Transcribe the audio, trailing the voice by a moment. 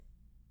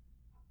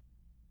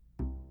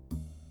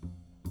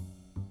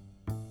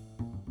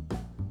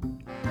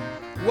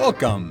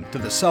Welcome to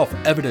the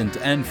Self-Evident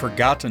and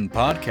Forgotten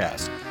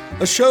podcast,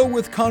 a show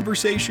with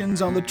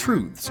conversations on the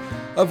truths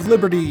of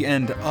liberty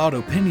and odd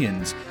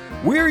opinions.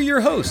 We're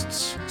your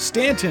hosts,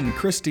 Stanton,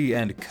 Christy,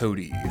 and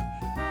Cody.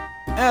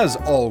 As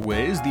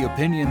always, the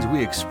opinions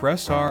we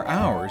express are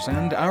ours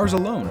and ours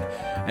alone,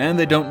 and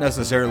they don't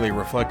necessarily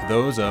reflect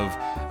those of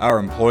our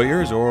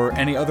employers or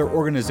any other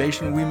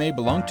organization we may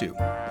belong to.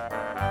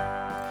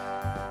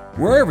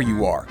 Wherever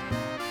you are,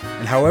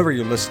 and however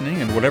you're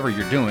listening and whatever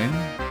you're doing,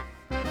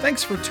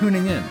 thanks for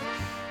tuning in.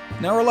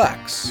 Now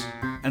relax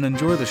and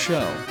enjoy the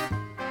show.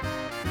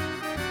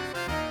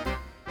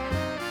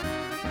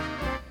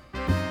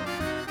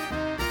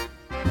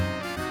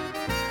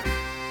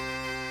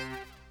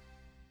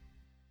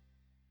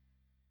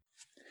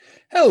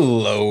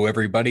 Hello,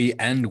 everybody,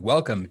 and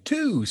welcome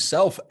to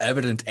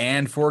Self-Evident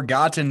and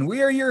Forgotten.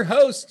 We are your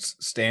hosts,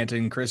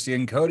 Stanton, Christy,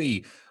 and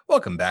Cody.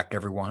 Welcome back,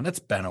 everyone. It's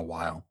been a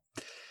while.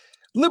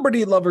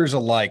 Liberty lovers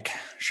alike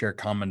share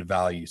common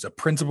values, a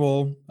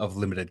principle of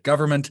limited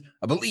government,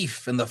 a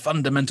belief in the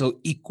fundamental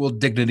equal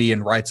dignity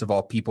and rights of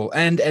all people,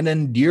 and an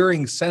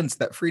enduring sense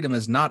that freedom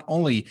is not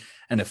only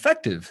an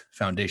effective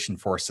foundation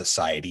for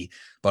society,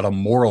 but a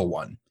moral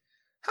one.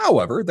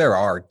 However, there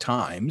are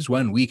times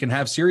when we can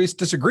have serious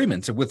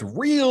disagreements with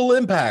real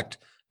impact,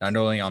 not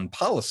only on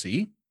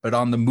policy, but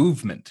on the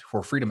movement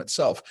for freedom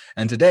itself.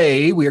 And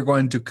today we are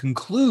going to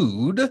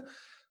conclude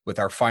with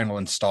our final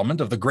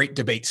installment of the Great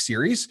Debate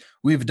series.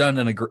 We've done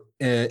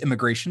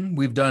immigration,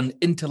 we've done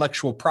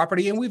intellectual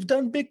property, and we've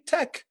done big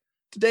tech.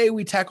 Today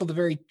we tackle the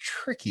very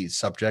tricky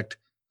subject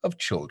of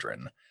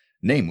children.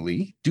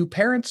 Namely, do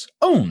parents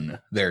own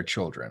their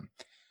children?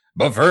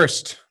 But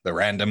first, the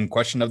random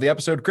question of the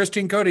episode.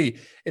 Christine, Cody,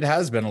 it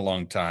has been a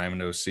long time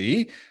no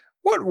see.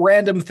 What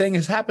random thing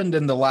has happened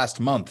in the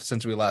last month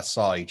since we last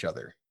saw each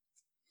other?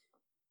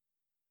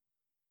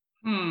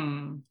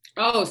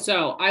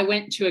 So I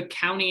went to a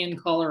county in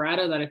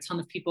Colorado that a ton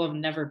of people have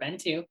never been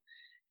to,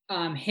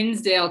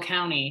 Hinsdale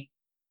County,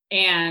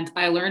 and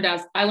I learned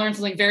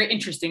something very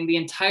interesting. The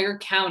entire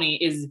county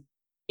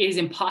is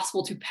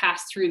impossible to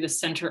pass through the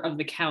center of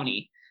the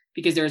county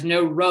because there's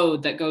no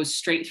road that goes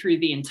straight through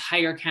the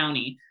entire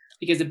county,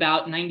 because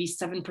about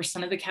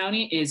 97% of the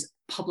county is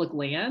public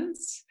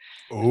lands.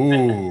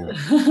 Oh,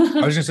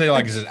 I was gonna say,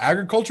 is it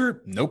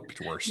agriculture? Nope,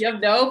 it's worse.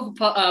 Yep, no,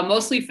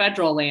 mostly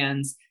federal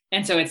lands.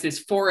 And so it's this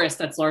forest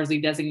that's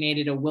largely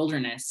designated a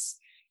wilderness,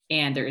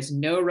 and there is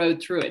no road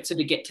through it. So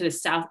to get to the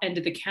south end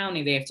of the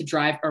county, they have to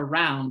drive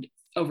around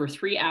over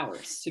 3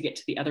 hours to get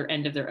to the other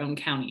end of their own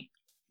county.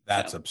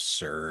 That's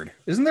absurd.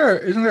 Isn't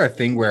there a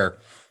thing where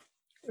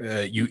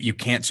you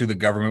can't sue the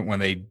government when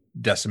they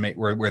decimate,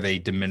 where they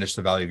diminish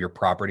the value of your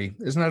property?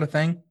 Isn't that a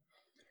thing?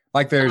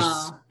 Like there's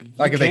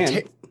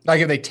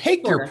if they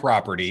take your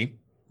property,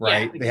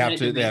 right? They have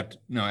to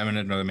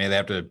eminent domain. They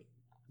have to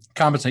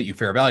compensate you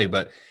fair value,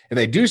 but if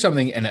they do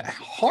something and it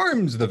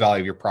harms the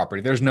value of your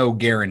property, there's no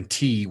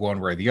guarantee one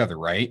way or the other,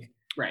 right?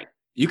 Right.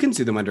 You can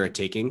sue them under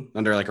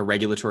a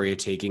regulatory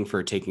taking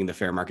for taking the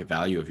fair market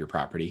value of your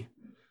property.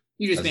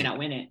 You just may not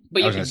win it.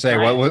 But I was going to say,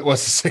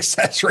 what's the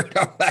success rate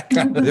on that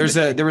kind of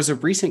There was a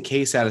recent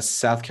case out of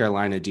South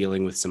Carolina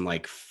dealing with some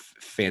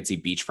fancy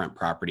beachfront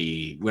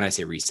property. When I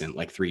say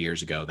recent, 3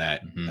 years ago,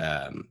 that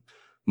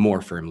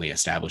more firmly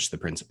established the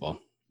principle.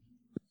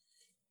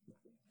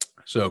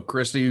 So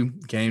Christy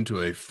came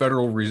to a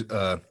federal,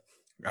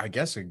 I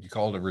guess you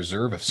call it a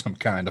reserve of some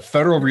kind, a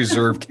Federal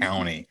Reserve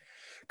County.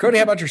 Cody,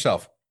 how about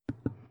yourself?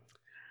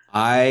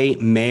 I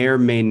may or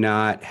may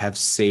not have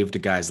saved a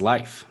guy's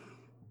life.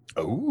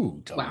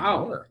 Oh, tell me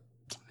more.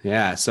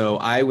 Yeah, so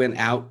I went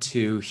out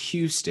to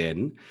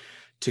Houston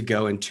to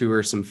go and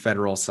tour some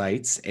federal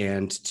sites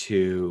and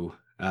to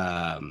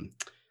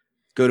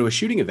go to a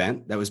shooting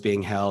event that was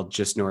being held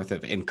just north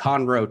of, in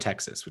Conroe,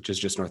 Texas, which is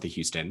just north of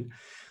Houston.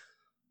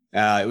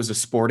 It was a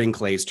sporting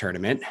clays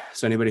tournament.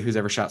 So anybody who's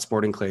ever shot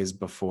sporting clays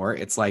before,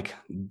 it's like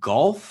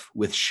golf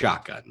with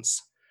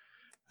shotguns.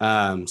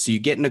 So you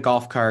get in a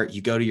golf cart,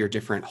 you go to your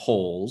different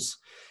holes,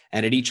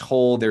 and at each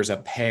hole there's a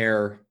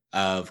pair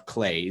of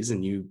clays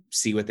and you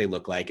see what they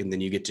look like. And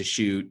then you get to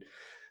shoot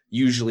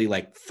usually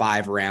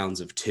 5 rounds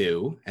of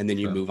 2. And then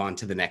you move on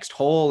to the next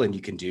hole and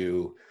you can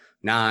do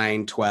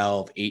 9,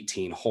 12,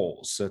 18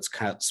 holes. So it's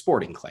kind of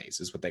sporting clays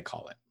is what they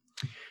call it.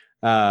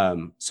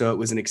 So it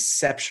was an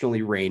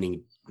exceptionally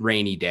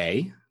rainy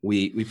day.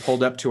 We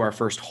pulled up to our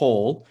first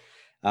hole,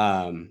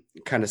 kind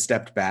of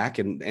stepped back,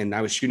 and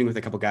I was shooting with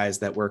a couple guys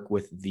that work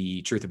with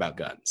the Truth About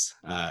Guns,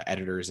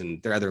 editors, and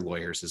there are other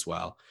lawyers as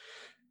well.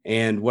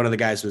 And one of the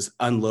guys was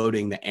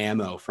unloading the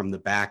ammo from the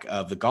back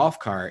of the golf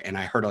cart, and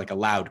I heard a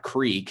loud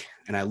creak,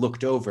 and I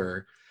looked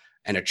over,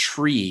 and a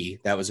tree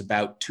that was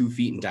about 2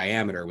 feet in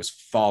diameter was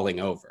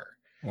falling over.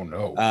 Oh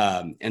no.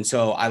 And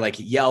so I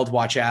yelled,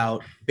 "Watch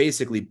out,"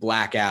 basically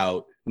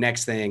blackout.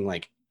 Next thing,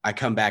 I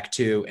come back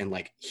to,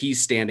 and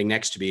he's standing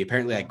next to me.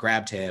 Apparently I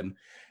grabbed him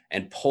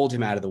and pulled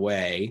him out of the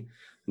way.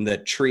 And the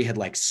tree had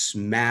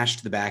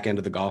smashed the back end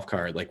of the golf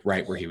cart,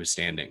 right where he was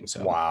standing.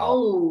 So wow.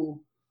 Oh.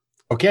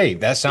 Okay,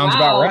 that sounds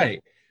about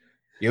right.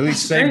 You at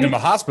least saved him a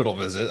hospital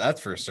visit. That's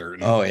for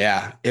certain. Oh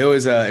yeah, it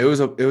was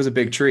a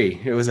big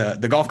tree.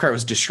 The golf cart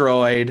was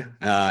destroyed,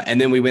 and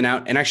then we went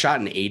out and I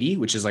shot an 80,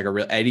 which is like a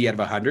real 80 out of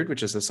 100,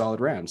 which is a solid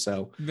round.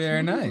 So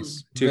very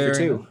nice. 2 for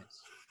 2.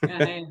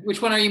 Nice.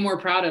 Which one are you more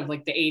proud of,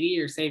 like the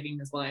 80 or saving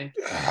his life?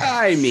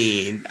 I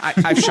mean,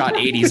 I've shot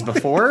 80s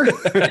before.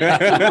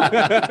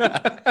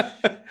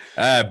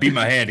 Beat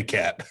my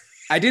handicap.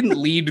 I didn't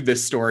lead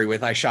this story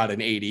with I shot an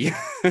 80.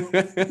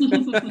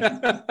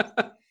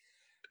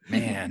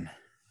 Man,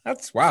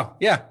 that's wow.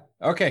 Yeah.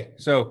 Okay.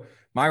 So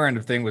my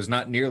random thing was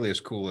not nearly as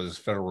cool as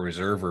Federal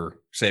Reserve or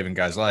saving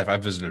guys' life. I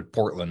visited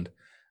Portland.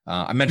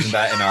 I mentioned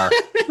that in our.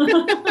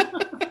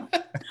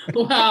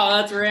 Wow,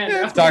 that's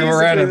random. Talking about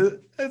random.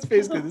 That's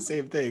basically the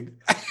same thing.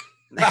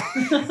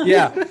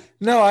 Yeah.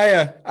 No,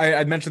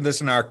 I mentioned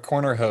this in our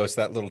corner host,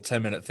 that little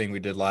 10-minute thing we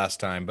did last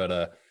time.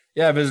 But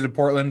yeah, I visited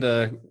Portland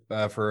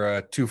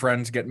for 2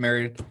 friends getting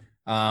married.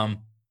 I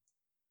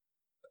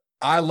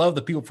love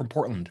the people from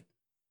Portland.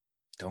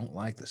 Don't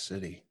like the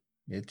city.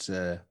 It's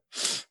I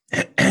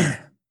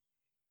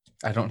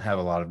don't have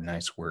a lot of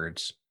nice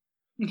words.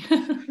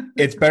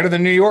 It's better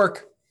than New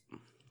York.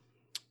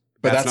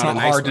 But that's not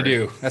hard to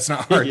do. That's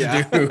not hard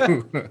to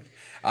do.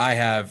 I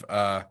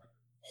have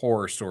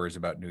horror stories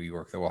about New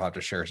York that we'll have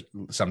to share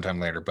sometime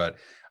later. But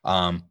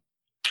no,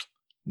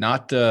 I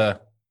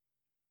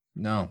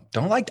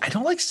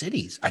don't like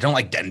cities. I don't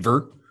like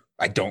Denver.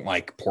 I don't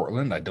like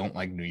Portland. I don't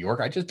like New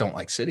York. I just don't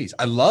like cities.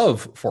 I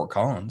love Fort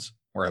Collins,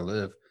 where I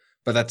live,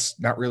 but that's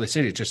not really a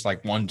city. It's just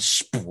like one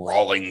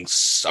sprawling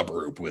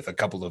suburb with a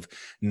couple of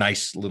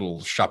nice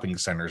little shopping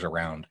centers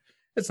around.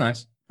 It's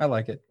nice. I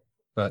like it.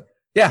 But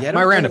yeah,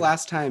 my random.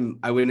 Last time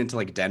I went into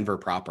like Denver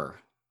proper.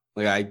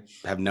 Like I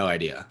have no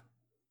idea.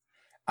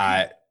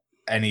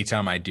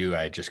 Anytime I do,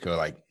 I just go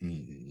like,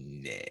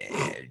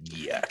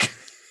 yuck.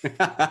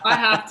 I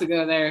have to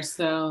go there,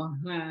 so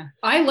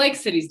I like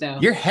cities though.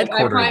 You're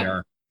headquartered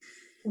there.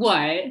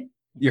 What?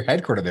 You're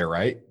headquartered there,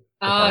 right?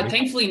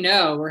 Thankfully,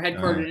 no. We're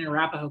headquartered in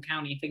Arapahoe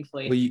County,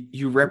 thankfully. Well,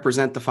 you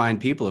represent the fine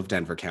people of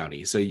Denver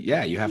County, so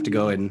yeah, you have to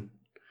go in.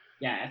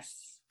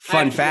 Yes.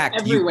 Fun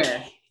fact: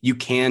 everywhere. You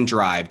can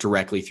drive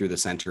directly through the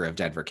center of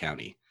Denver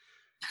County.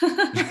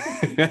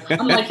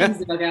 Unlike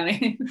Hinsdale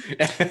County.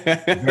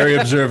 Very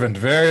observant.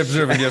 Very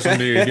observant. Yes,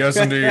 indeed. Yes,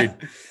 indeed.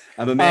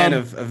 I'm a man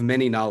of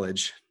many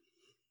knowledge.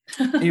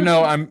 You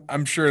know,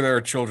 I'm sure there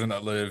are children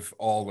that live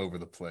all over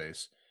the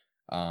place.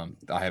 I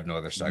have no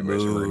other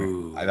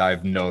segues. I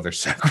have no other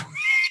segue.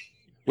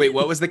 Wait,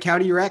 what was the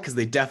county you're at? Because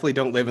they definitely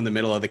don't live in the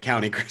middle of the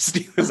county,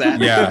 Christy. Was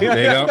that? Yeah,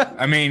 they don't.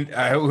 I mean,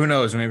 who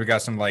knows? Maybe we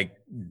got some like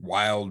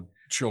wild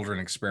children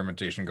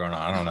experimentation going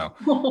on. I don't know.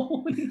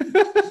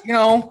 You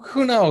know,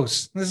 who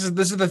knows? This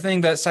is the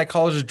thing that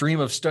psychologists dream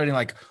of studying.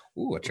 Like,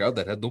 ooh, a child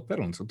that had no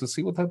parents. So to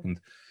see what happened.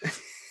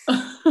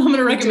 I'm going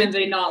to recommend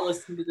they not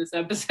listen to this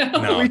episode.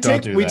 No, we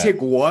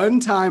take one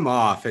time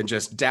off and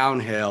just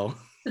downhill.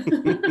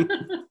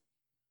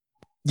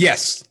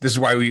 Yes, this is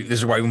why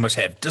we must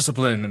have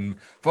discipline and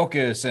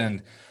focus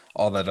and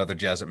all that other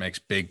jazz that makes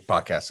big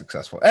podcasts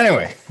successful.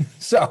 Anyway,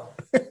 so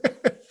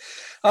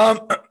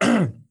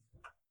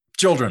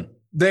children,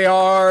 they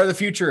are the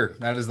future.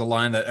 That is the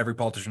line that every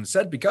politician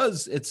said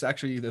because it's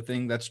actually the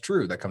thing that's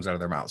true that comes out of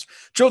their mouths.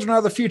 Children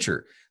are the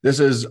future. This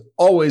has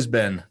always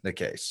been the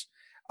case.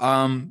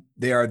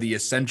 They are the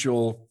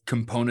essential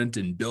component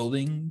in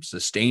building,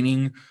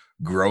 sustaining,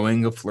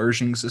 growing a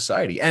flourishing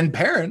society. And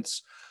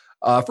parents,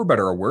 for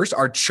better or worse,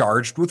 are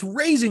charged with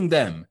raising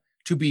them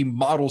to be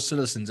model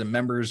citizens and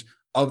members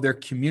of their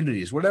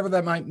communities, whatever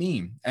that might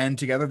mean. And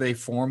together they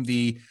form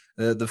the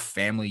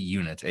family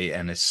unit,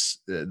 and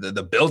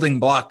the building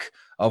block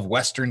of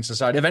Western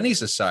society, of any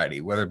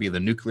society, whether it be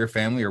the nuclear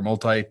family or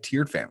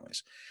multi-tiered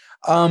families.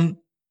 But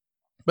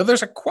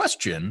there's a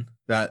question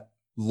that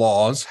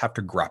laws have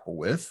to grapple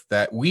with,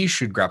 that we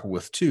should grapple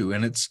with too.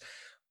 And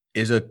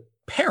is a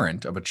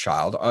parent of a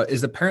child,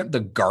 is the parent the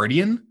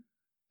guardian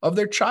of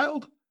their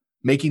child,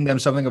 making them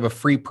something of a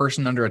free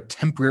person under a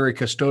temporary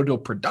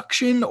custodial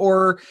production?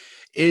 Or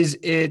is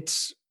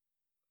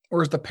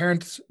the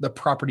parent the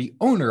property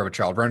owner of a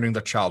child, rendering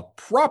the child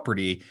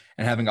property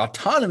and having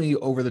autonomy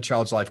over the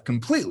child's life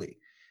completely?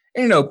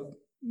 And, you know,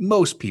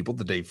 most people,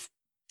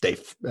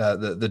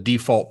 the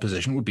default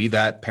position would be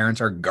that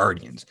parents are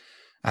guardians.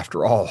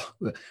 After all,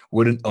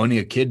 wouldn't owning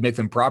a kid make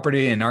them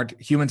property, and aren't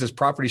humans as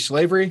property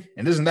slavery?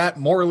 And isn't that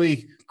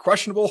morally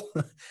questionable?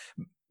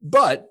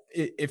 But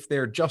if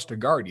they're just a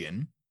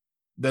guardian,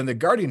 then the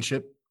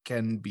guardianship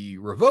can be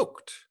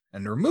revoked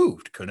and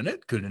removed, couldn't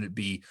it? Couldn't it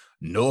be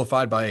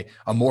nullified by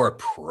a more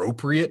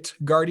appropriate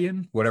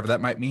guardian, whatever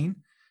that might mean?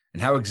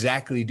 And how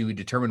exactly do we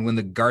determine when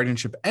the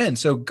guardianship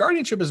ends? So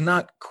guardianship is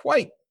not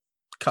quite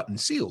cut and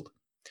sealed.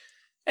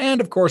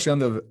 And of course, on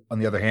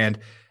the other hand,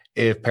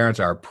 if parents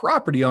are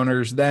property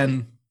owners,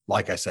 then,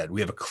 like I said,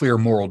 we have a clear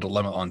moral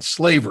dilemma on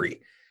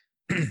slavery.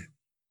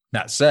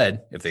 That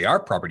said, if they are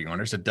property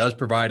owners, it does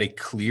provide a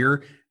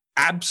clear,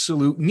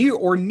 absolute,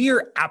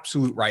 near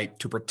absolute right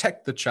to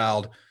protect the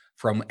child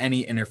from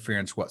any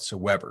interference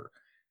whatsoever.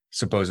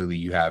 Supposedly,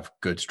 you have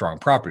good, strong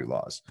property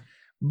laws.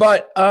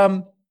 But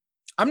I'm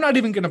not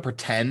even going to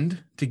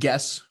pretend to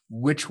guess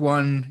which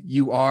one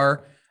you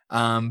are,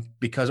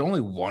 because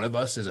only one of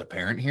us is a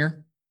parent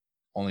here.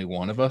 Only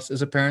one of us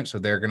is a parent, so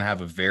they're going to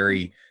have a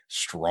very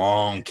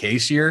strong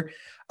case here.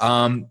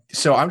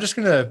 So I'm just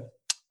going to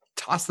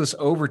toss this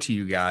over to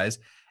you guys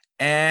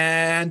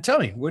and tell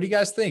me, what do you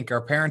guys think?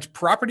 Are parents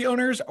property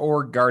owners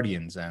or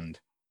guardians? And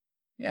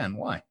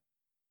why?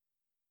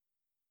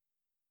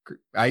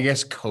 I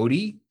guess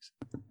Cody,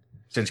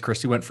 since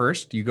Christy went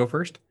first, you go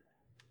first.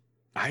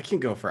 I can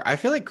go for. I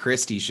feel like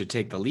Christy should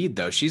take the lead,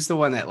 though. She's the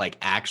one that like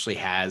actually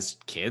has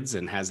kids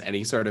and has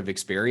any sort of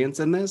experience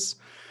in this.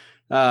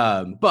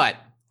 But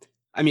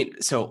I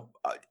mean, so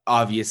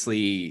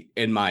obviously,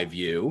 in my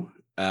view,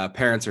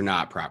 parents are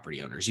not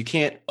property owners. You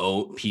can't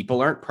own people.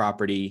 Aren't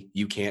property.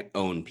 You can't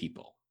own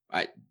people.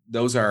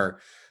 Those are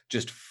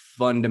just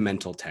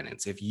fundamental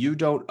tenets. If you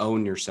don't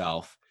own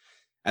yourself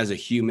as a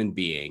human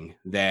being,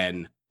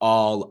 then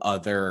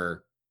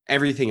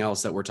everything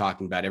else that we're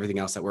talking about, everything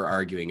else that we're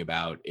arguing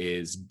about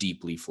is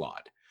deeply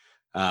flawed.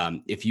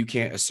 If you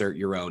can't assert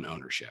your own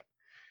ownership.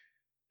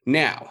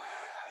 Now,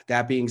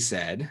 that being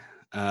said,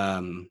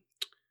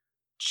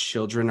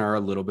 children are a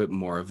little bit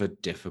more of a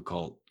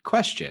difficult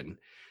question.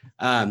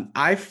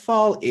 I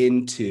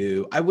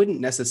wouldn't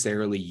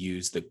necessarily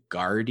use the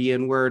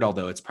guardian word,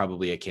 although it's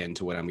probably akin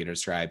to what I'm going to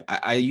describe.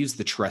 I use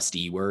the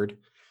trustee word.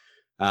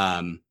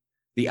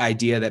 The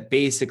idea that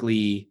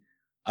basically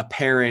a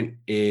parent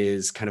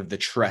is kind of the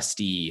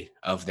trustee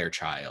of their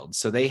child.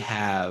 So they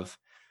have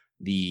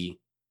the,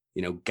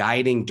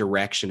 guiding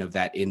direction of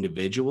that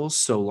individual,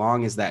 so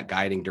long as that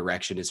guiding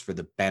direction is for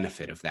the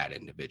benefit of that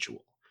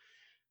individual.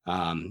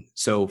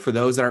 So for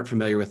those that aren't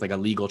familiar with like a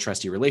legal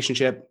trustee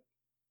relationship,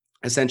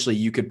 essentially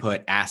you could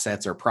put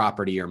assets or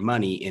property or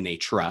money in a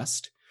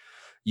trust.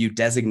 You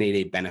designate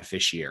a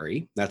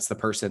beneficiary. That's the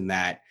person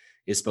that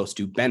is supposed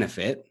to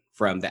benefit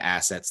from the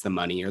assets, the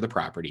money, or the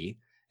property.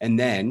 And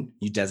then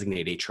you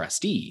designate a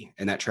trustee,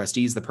 and that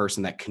trustee is the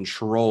person that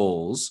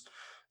controls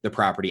the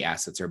property,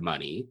 assets, or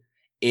money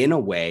in a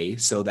way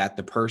so that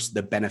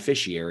the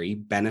beneficiary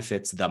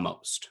benefits the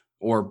most,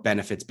 or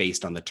benefits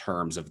based on the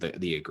terms of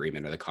the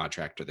agreement or the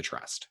contract or the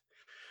trust.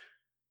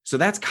 So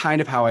that's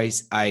kind of how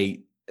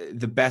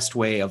the best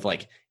way of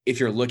like, if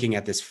you're looking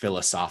at this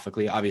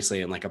philosophically, obviously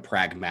in like a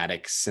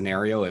pragmatic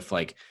scenario, if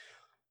like,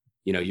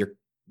 your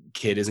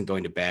kid isn't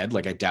going to bed,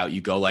 like I doubt you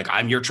go like,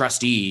 I'm your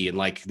trustee and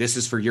like this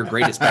is for your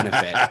greatest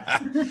benefit.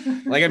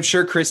 Like I'm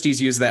sure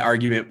Christy's used that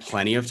argument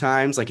plenty of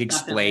times, like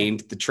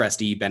explained the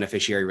trustee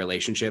beneficiary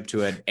relationship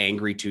to an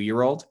angry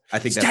 2-year-old. I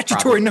think that's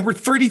statutory number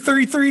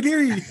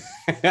 3033D.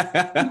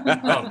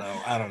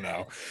 I don't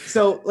know.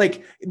 So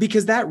like,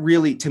 because that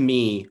really, to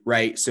me,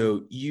 right?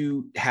 So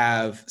you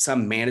have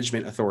some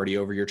management authority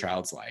over your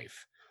child's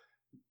life.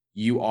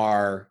 You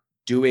are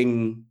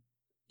managing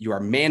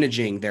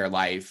their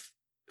life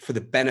for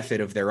the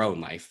benefit of their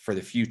own life for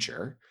the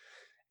future.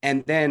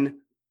 And then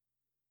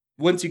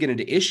once you get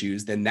into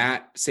issues, then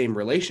that same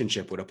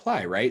relationship would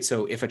apply, right?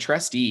 So if a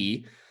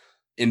trustee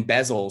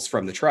embezzles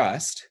from the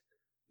trust,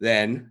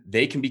 then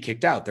they can be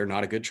kicked out. They're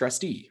not a good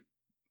trustee.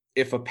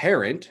 If a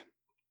parent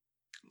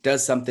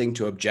does something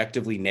to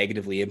objectively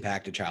negatively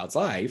impact a child's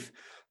life,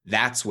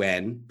 that's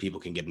when people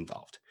can get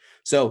involved.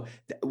 So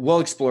we'll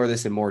explore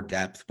this in more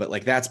depth, but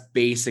like that's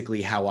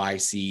basically how I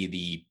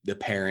see the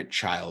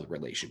parent-child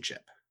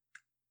relationship.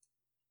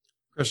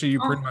 Christy, you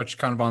pretty much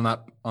kind of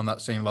on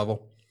that same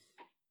level.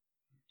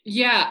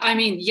 Yeah, I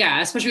mean, yeah,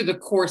 especially the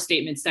core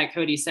statements that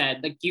Cody said,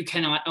 like you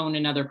cannot own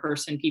another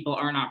person. People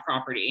are not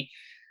property.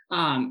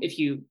 If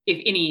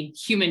any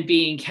human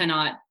being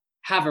cannot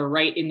have a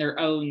right in their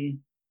own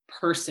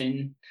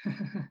person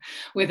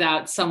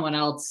without someone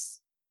else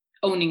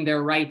owning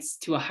their rights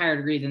to a higher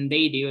degree than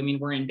they do, I mean,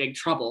 we're in big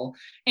trouble.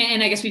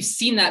 And I guess we've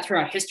seen that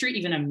throughout history,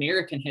 even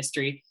American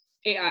history.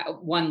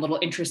 One little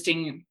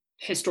interesting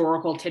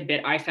historical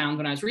tidbit I found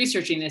when I was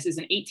researching this is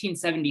in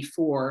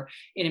 1874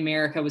 in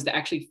America was the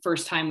actually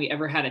first time we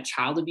ever had a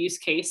child abuse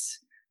case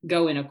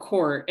go in a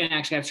court and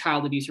actually have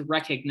child abuse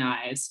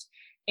recognized.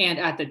 And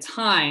at the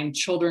time,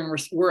 children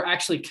were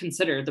actually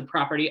considered the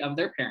property of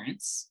their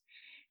parents.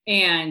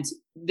 And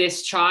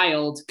this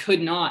child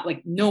could not,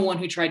 like no one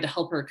who tried to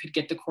help her could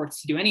get the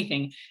courts to do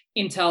anything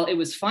until it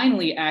was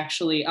finally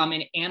actually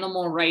an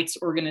animal rights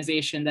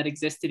organization that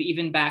existed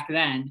even back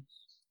then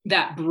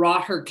that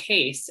brought her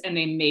case, and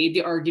they made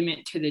the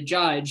argument to the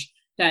judge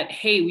that,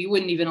 hey, we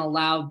wouldn't even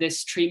allow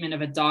this treatment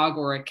of a dog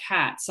or a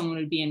cat. Someone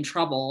would be in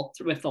trouble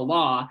with the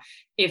law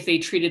if they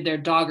treated their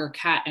dog or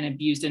cat and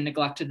abused and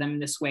neglected them in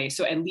this way.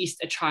 So at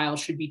least a child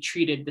should be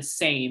treated the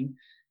same.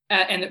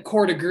 And the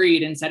court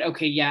agreed and said,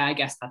 okay, yeah, I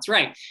guess that's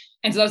right.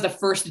 And so that was the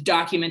first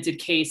documented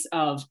case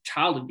of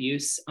child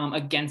abuse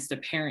against a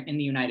parent in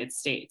the United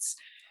States.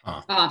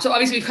 So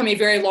obviously we've come a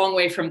very long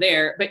way from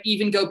there, but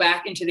even go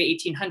back into the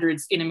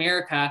 1800s in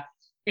America,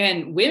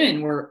 and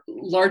women were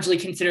largely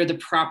considered the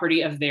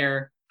property of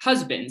their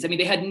husbands. I mean,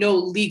 they had no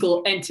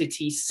legal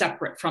entity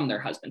separate from their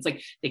husbands.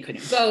 Like they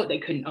couldn't vote, they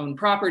couldn't own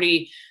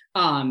property.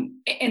 And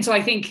so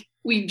I think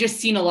we've just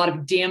seen a lot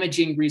of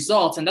damaging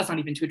results. And that's not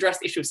even to address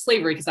the issue of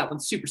slavery, because that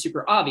one's super,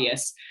 super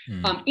obvious.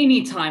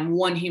 Anytime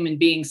one human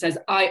being says,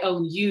 I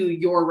own you,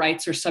 your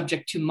rights are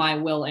subject to my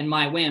will and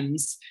my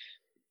whims,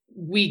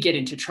 we get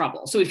into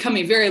trouble. So we've come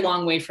a very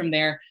long way from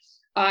there.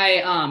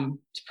 I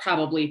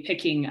probably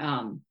picking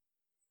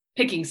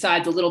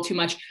sides a little too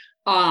much.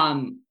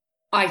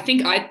 I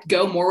think I'd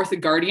go more with the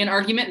guardian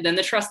argument than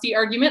the trustee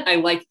argument. I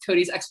like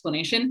Cody's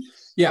explanation.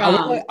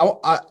 Yeah,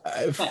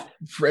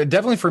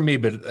 definitely for me,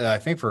 but I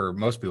think for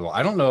most people,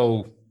 I don't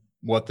know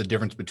what the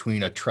difference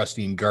between a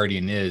trustee and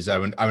guardian is. I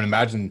would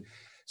imagine.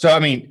 So, I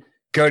mean,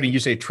 Cody, you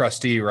say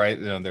trustee, right?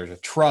 You know, there's a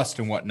trust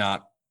and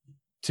whatnot.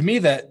 To me,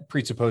 that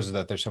presupposes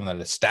that there's someone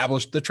that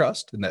established the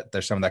trust and that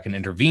there's someone that can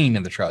intervene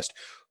in the trust.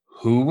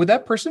 Who would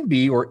that person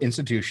be or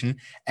institution?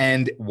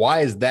 And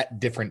why is that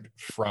different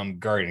from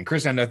guardian?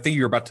 Kristen, I think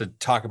you're about to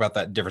talk about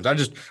that difference. I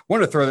just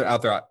wanted to throw that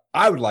out there.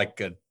 I would like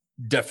a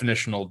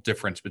definitional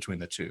difference between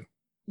the two.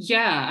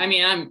 Yeah, I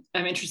mean,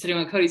 I'm interested in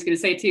what Cody's going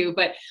to say too,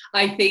 but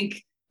I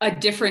think a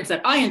difference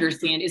that I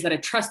understand is that a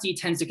trustee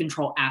tends to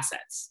control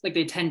assets. Like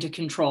they tend to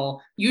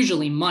control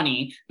usually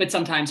money, but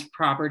sometimes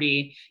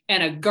property.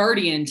 And a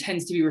guardian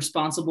tends to be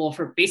responsible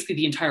for basically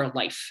the entire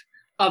life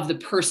of the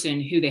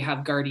person who they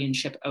have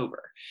guardianship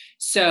over.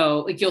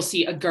 So like you'll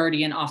see a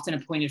guardian often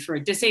appointed for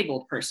a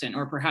disabled person,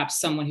 or perhaps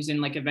someone who's in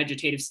like a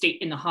vegetative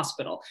state in the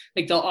hospital.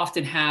 Like they'll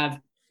often have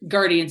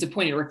guardians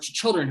appointed, or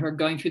children who are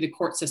going through the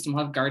court system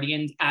will have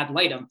guardians ad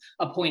litem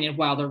appointed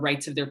while the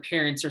rights of their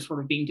parents are sort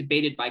of being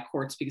debated by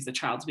courts because the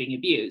child's being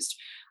abused.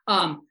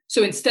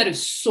 So instead of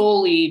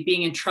solely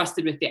being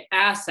entrusted with the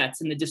assets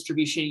and the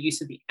distribution and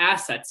use of the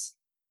assets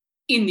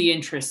in the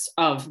interests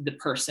of the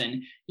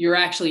person, you're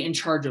actually in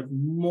charge of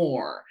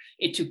more,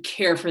 to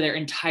care for their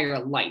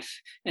entire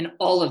life and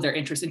all of their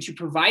interests, and to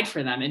provide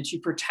for them and to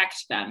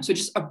protect them. So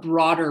just a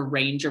broader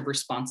range of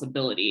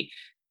responsibility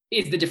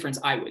is the difference,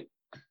 I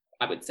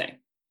would say.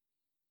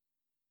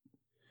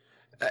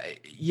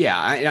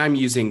 I'm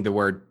using the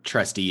word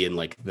trustee in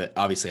like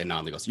obviously a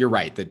non-legal. You're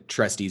right. The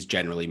trustees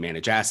generally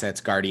manage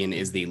assets. Guardian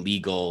is the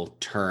legal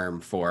term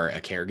for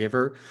a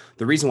caregiver.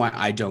 The reason why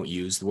I don't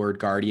use the word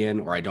guardian,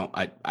 or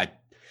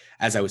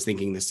as I was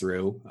thinking this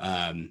through,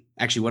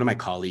 actually one of my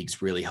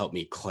colleagues really helped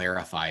me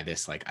clarify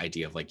this like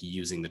idea of like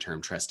using the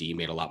term trustee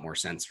made a lot more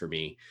sense for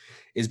me,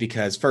 is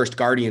because first,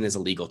 guardian is a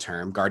legal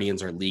term.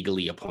 Guardians are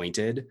legally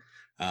appointed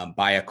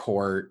by a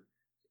court.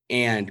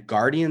 And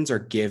guardians are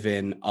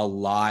given a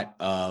lot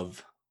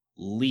of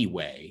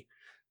leeway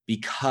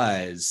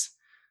because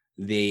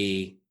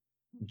the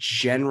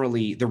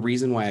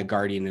reason why a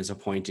guardian is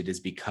appointed is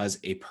because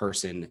a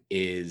person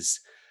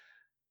is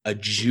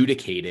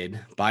adjudicated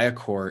by a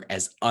court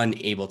as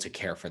unable to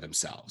care for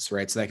themselves,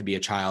 right? So that could be a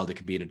child, it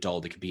could be an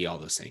adult, it could be all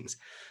those things.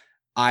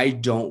 I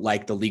don't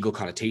like the legal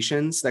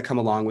connotations that come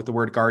along with the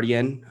word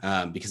guardian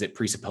because it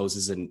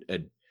presupposes an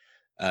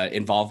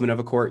involvement of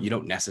a court. You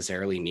don't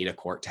necessarily need a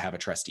court to have a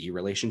trustee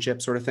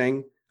relationship sort of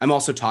thing. I'm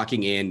also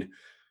talking in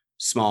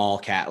small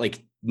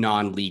like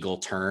non-legal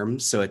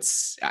terms. So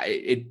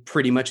it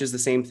pretty much is the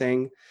same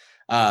thing.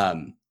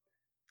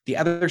 The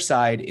other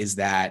side is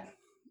that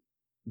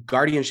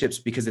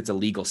guardianships, because it's a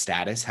legal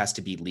status, has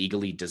to be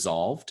legally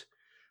dissolved.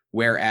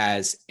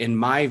 Whereas in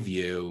my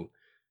view,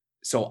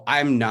 so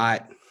I'm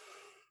not,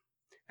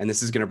 and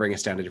this is going to bring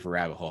us down a different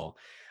rabbit hole,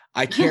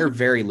 I care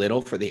very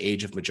little for the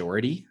age of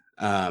majority.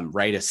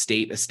 Right? A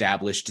state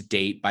established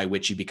date by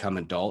which you become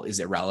adult is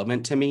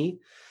irrelevant to me.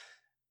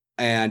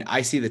 And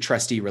I see the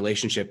trustee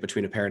relationship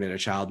between a parent and a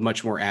child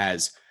much more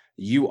as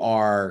you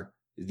are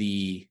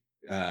the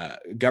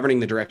governing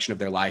the direction of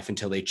their life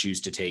until they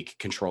choose to take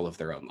control of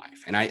their own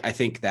life. And I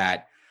think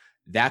that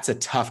that's a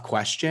tough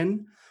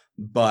question,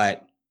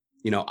 but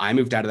I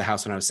moved out of the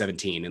house when I was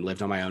 17 and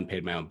lived on my own,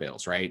 paid my own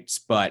bills, right?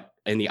 But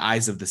in the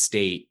eyes of the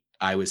state,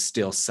 I was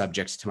still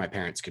subject to my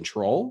parents'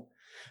 control.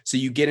 So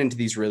you get into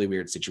these really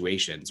weird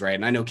situations, right?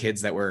 And I know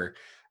kids that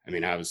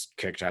I was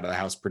kicked out of the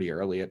house pretty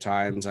early at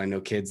times. I know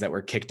kids that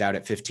were kicked out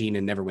at 15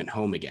 and never went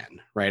home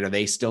again, right? Are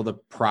they still the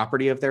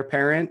property of their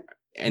parent?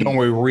 And don't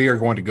worry, we are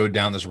going to go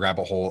down this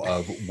rabbit hole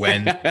of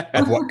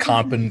what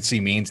competency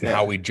means and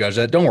how we judge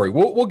that. Don't worry,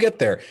 we'll get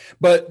there.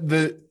 But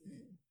I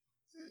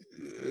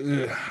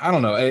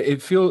don't know.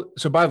 It feels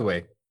so. By the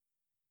way,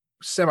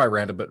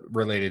 semi-random but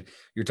related.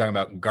 You're talking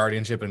about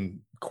guardianship and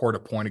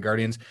court-appointed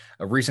guardians.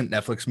 A recent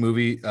Netflix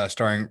movie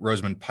starring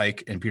Rosamund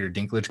Pike and Peter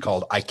Dinklage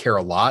called "I Care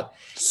a Lot."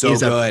 So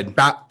good.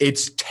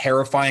 It's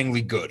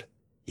terrifyingly good.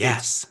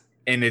 Yes,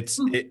 it's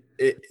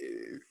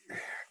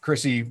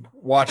Chrissy,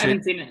 watch it. I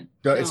haven't seen it.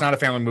 It's not a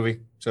family movie,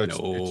 so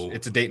No.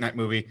 it's a date night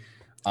movie.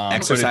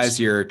 Exercise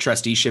your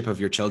trusteeship of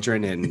your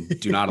children and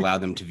do not allow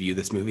them to view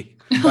this movie.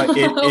 But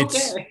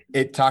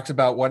it talks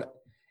about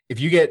what if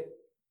you get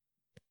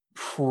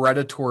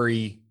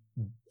predatory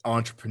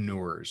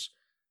entrepreneurs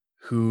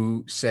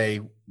who say,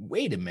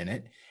 wait a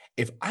minute,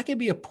 if I could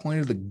be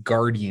appointed the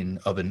guardian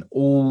of an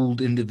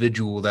old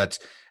individual that's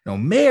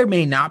may or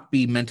may not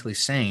be mentally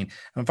sane,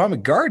 and if I'm a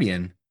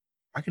guardian,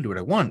 I can do what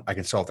I want. I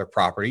can sell their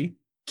property.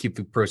 keep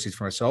the proceeds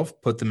for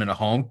myself, put them in a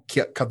home,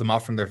 cut them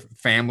off from their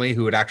family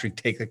who would actually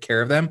take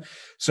care of them.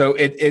 So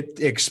it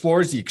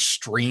explores the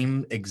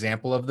extreme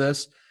example of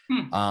this.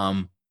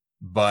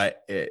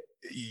 But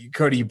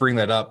Cody, you bring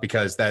that up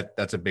because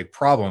that's a big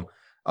problem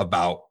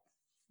about,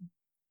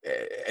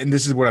 and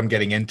this is what I'm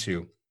getting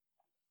into,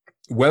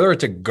 whether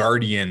it's a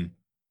guardian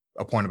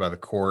appointed by the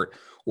court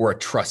or a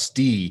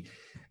trustee,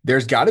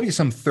 there's got to be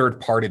some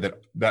third party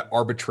that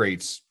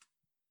arbitrates.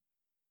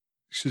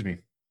 Excuse me.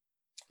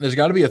 There's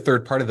got to be a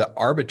third party that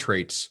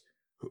arbitrates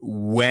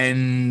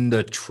when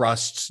the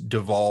trust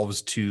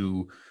devolves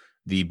to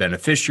the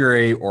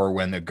beneficiary or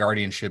when the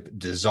guardianship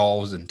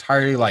dissolves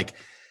entirely. Like,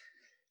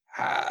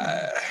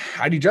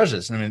 how do you judge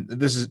this? I mean,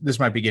 this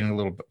might be getting a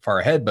little bit far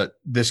ahead, but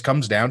this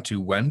comes down to,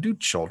 when do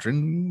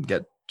children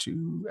get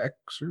to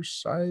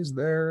exercise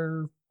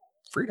their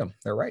freedom,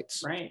 their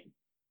rights? Right.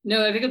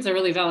 No, I think it's a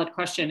really valid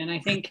question. And I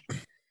think,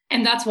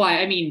 and that's why,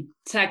 I mean,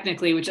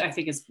 technically, which I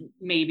think is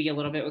maybe a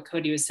little bit what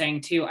Cody was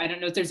saying too, I don't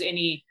know if there's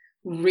any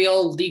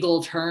real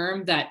legal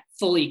term that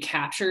fully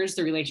captures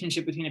the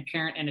relationship between a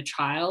parent and a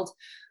child.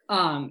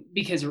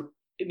 Because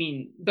I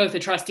mean, both a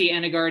trustee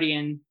and a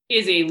guardian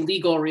is a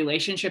legal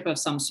relationship of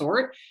some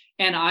sort.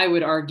 And I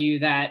would argue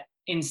that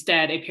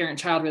instead, a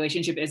parent-child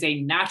relationship is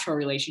a natural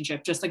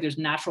relationship, just like there's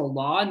natural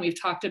law. And we've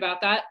talked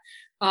about that.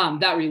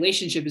 That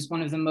relationship is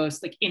one of the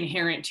most like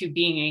inherent to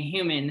being a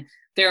human.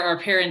 There are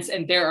parents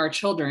and there are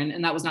children,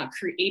 and that was not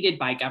created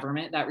by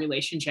government. That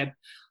relationship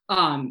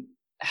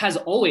has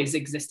always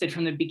existed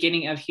from the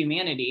beginning of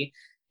humanity.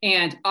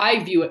 And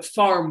I view it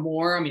far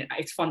more, I mean,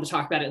 it's fun to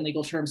talk about it in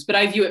legal terms, but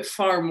I view it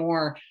far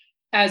more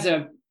as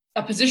a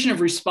position of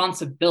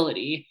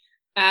responsibility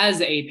as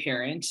a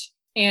parent.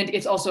 And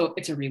it's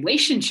a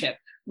relationship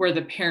where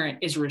the parent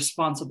is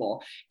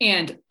responsible.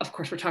 And of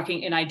course, we're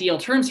talking in ideal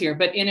terms here,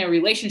 but in a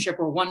relationship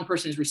where one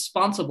person is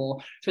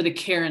responsible for the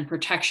care and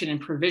protection and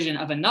provision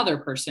of another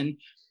person,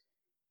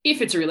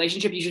 if it's a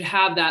relationship, you should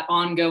have that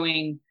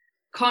ongoing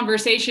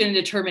conversation and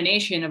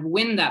determination of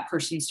when that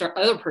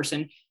other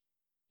person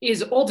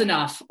is old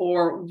enough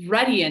or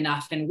ready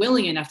enough and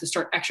willing enough to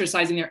start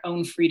exercising their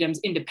own freedoms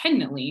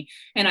independently.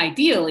 And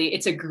ideally,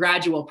 it's a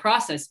gradual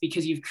process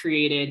because you've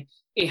created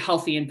a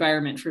healthy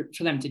environment for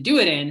them to do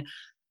it in.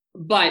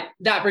 But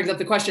that brings up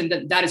the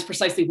question that is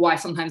precisely why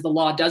sometimes the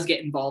law does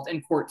get involved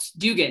and courts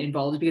do get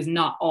involved, because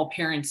not all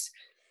parents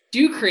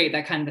do create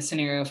that kind of a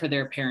scenario for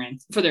their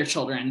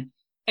children.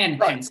 And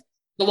right. Hence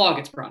the law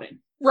gets brought in.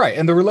 Right.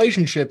 And the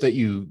relationship that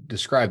you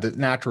described, the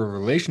natural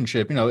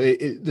relationship,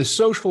 the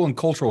social and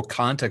cultural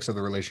context of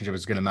the relationship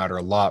is going to matter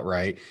a lot,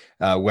 right?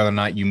 Whether or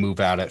not you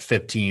move out at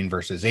 15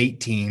 versus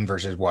 18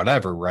 versus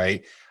whatever,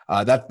 right?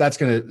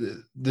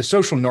 The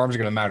social norms are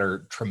going to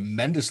matter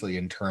tremendously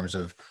in terms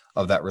of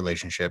that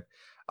relationship.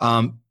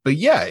 But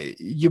yeah,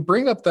 you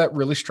bring up that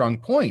really strong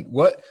point.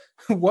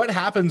 What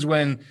happens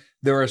when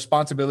the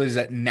responsibilities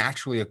that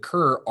naturally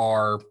occur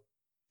are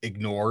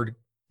ignored?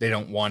 They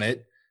don't want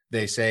it.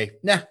 They say,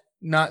 nah,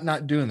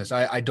 not doing this.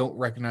 I don't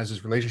recognize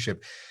this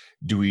relationship.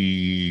 Do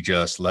we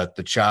just let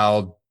the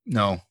child,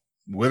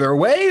 wither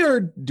away,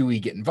 or do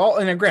we get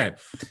involved? And granted,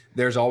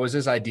 there's always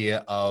this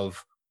idea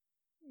of,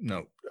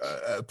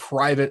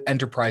 private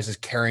enterprises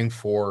caring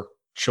for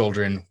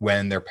children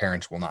when their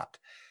parents will not.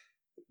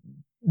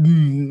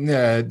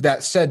 That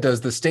said,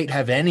 does the state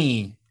have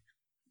any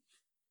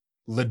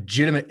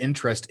legitimate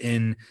interest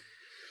in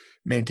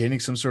maintaining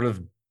some sort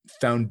of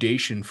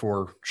foundation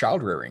for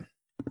child rearing?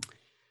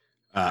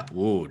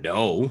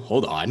 No,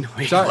 hold on.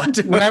 Wait, so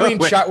when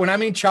I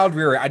mean child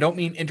rearing, I don't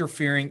mean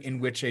interfering in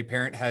which a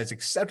parent has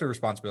accepted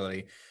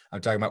responsibility. I'm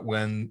talking about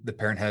when the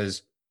parent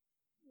has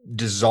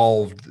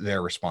dissolved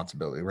their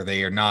responsibility, where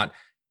they are not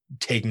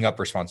taking up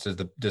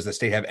responsibility. Does the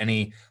state have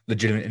any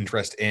legitimate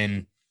interest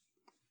in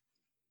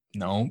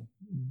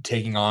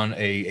taking on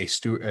a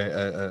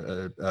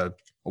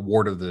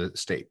ward of the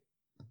state?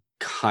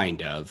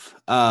 Kind of,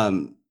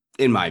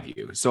 in my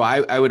view. So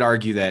I would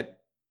argue that,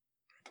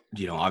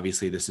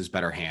 obviously this is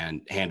better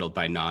handled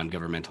by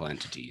non-governmental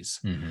entities.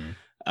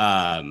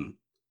 Mm-hmm.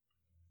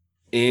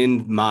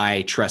 In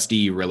my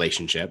trustee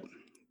relationship,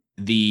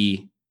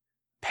 the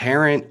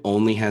parent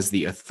only has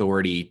the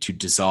authority to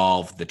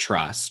dissolve the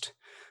trust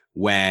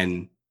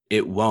when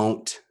it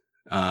won't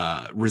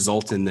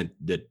result in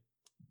the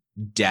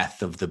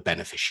death of the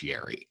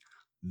beneficiary,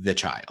 the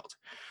child.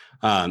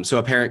 So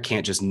a parent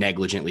can't just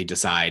negligently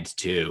decide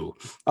to,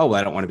 I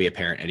don't want to be a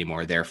parent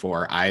anymore,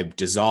 therefore I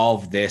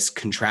dissolve this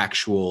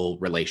contractual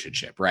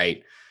relationship,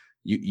 right?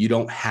 You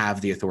don't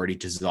have the authority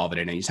to dissolve it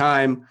at any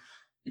time.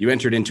 You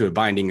entered into a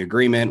binding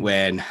agreement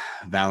when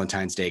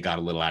Valentine's Day got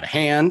a little out of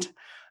hand.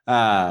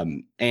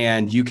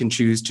 And you can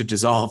choose to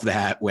dissolve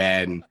that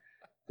when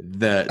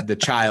the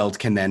child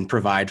can then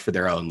provide for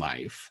their own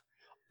life.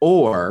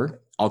 Or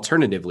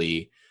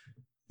alternatively,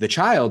 the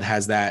child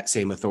has that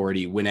same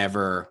authority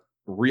whenever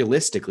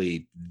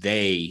realistically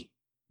they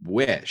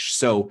wish.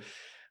 So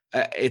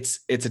it's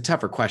a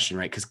tougher question,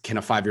 right? Because can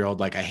a 5-year-old,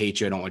 like, I hate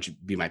you, I don't want you to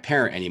be my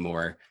parent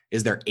anymore?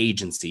 Is there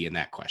agency in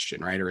that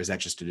question, right? Or is that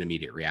just an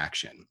immediate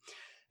reaction?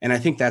 And I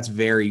think that's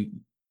very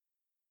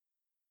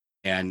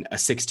and a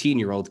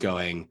 16-year-old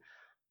going,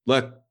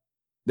 look,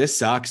 this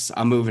sucks.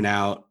 I'm moving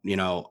out. I'm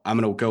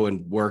going to go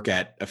and work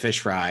at a fish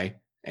fry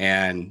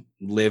and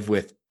live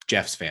with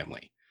Jeff's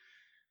family.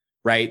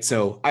 Right.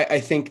 So I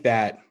think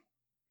that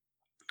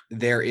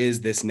there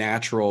is this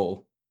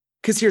natural,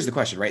 because here's the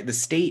question, right? The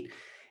state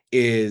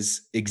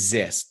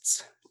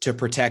exists to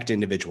protect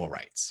individual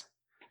rights,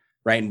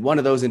 right? And one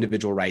of those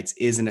individual rights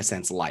is, in a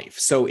sense, life.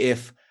 So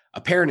if a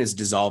parent is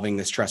dissolving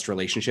this trust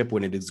relationship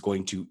when it is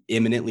going to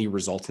imminently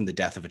result in the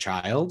death of a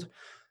child,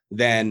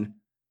 then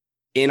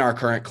in our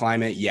current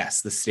climate,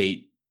 yes, the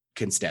state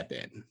can step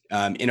in.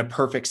 In a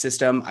perfect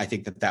system, I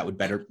think that would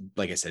better,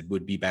 like I said,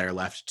 would be better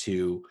left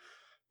to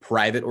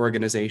private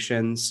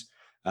organizations,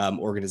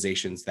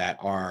 organizations that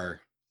are,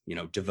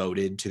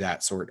 devoted to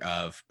that sort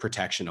of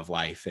protection of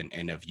life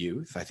and of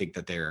youth. I think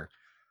that they're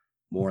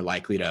more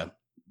likely to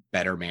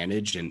better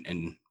manage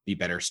and be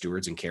better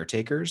stewards and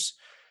caretakers.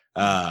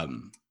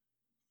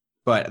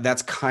 But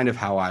that's kind of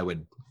how I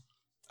would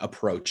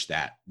approach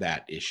that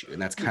issue.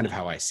 And that's kind of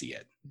how I see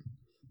it.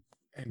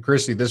 And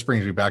Christy, this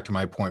brings me back to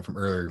my point from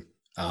earlier.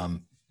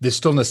 This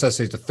still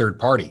necessitates a third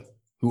party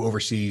who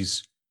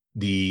oversees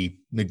the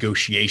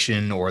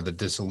negotiation or the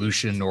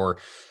dissolution or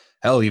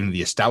hell, even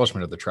the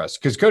establishment of the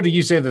trust. Because Cody,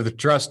 you say that the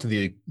trust,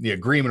 the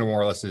agreement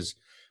more or less is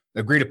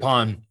agreed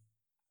upon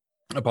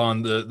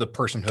the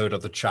personhood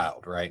of the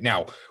child, right?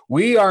 Now,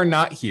 we are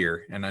not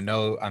here, and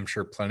I'm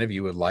sure plenty of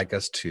you would like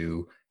us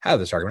to have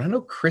this argument. I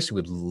know Christy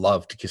would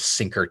love to just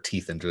sink her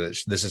teeth into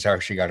this. This is how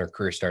she got her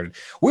career started.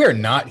 We are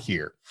not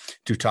here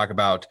to talk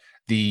about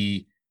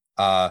the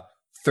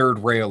third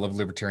rail of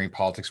libertarian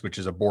politics, which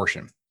is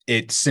abortion.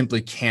 It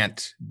simply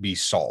can't be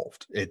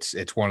solved.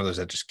 It's one of those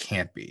that just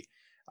can't be.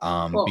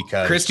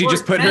 Because Christy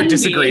just put her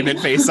disagreement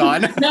face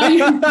on. now you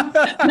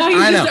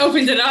just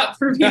opened it up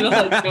for people.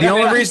 The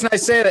only reason I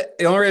say that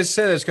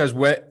is because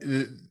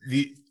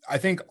I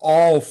think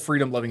all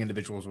freedom-loving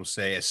individuals will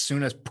say as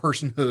soon as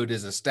personhood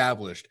is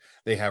established,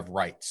 they have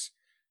rights.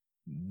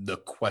 The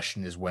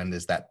question is, when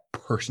is that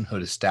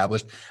personhood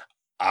established?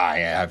 I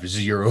have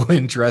zero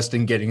interest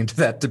in getting into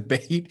that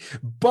debate,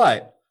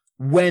 but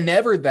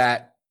whenever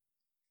that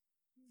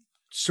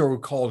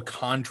so-called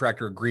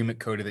contract or agreement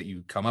code that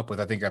you come up with,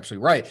 I think you're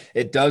absolutely right.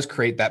 It does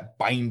create that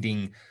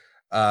binding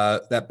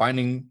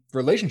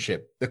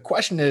relationship. The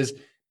question is,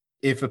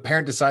 if a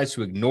parent decides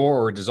to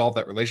ignore or dissolve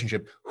that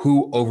relationship,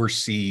 who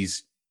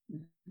oversees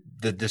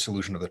the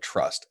dissolution of the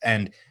trust?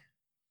 And,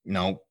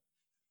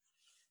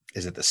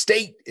 is it the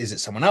state? Is it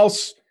someone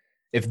else?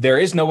 If there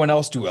is no one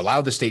else to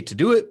allow the state to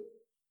do it,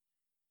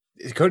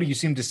 Cody, you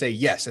seem to say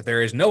yes. If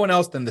there is no one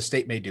else, then the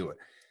state may do it.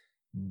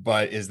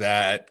 But is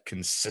that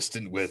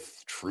consistent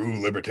with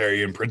true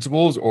libertarian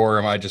principles, or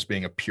am I just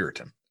being a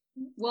Puritan?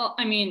 Well,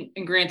 I mean,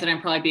 and granted, I'm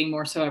probably being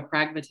more so a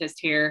pragmatist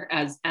here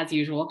as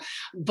usual,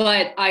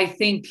 but I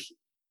think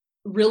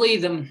really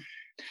the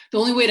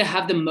only way to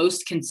have the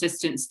most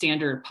consistent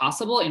standard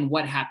possible in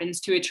what happens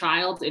to a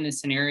child in a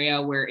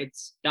scenario where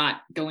it's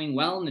not going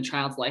well and the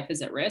child's life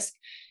is at risk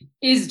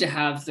is to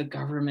have the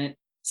government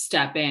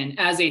step in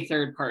as a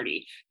third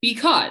party,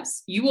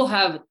 because you will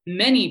have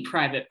many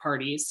private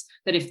parties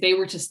that if they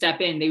were to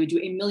step in, they would do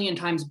a million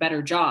times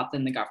better job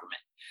than the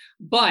government.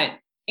 But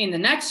in the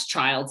next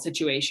child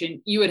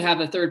situation, you would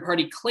have a third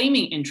party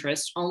claiming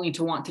interest only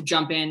to want to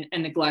jump in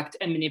and neglect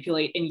and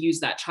manipulate and use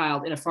that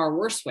child in a far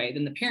worse way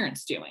than the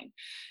parents doing.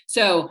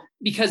 So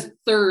because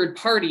third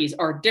parties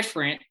are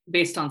different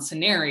based on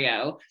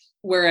scenario,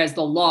 whereas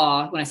the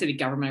law, when I say the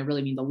government, I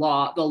really mean the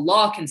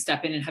law can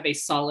step in and have a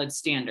solid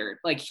standard.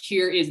 Like,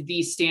 here is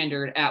the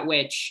standard at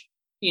which,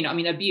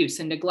 abuse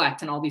and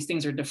neglect and all these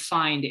things are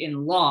defined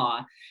in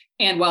law.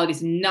 And while it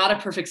is not a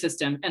perfect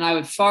system, and I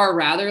would far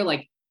rather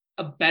like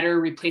a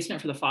better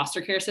replacement for the foster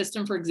care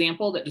system, for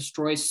example, that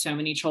destroys so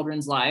many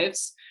children's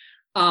lives.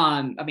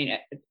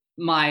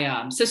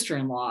 My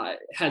sister-in-law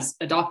has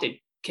adopted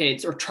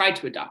kids, or tried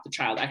to adopt a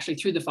child actually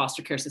through the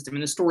foster care system.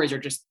 And the stories are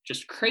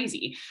just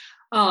crazy.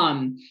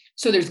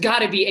 So there's got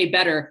to be a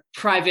better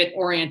private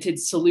oriented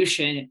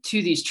solution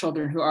to these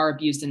children who are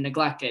abused and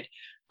neglected.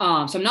 So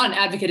I'm not an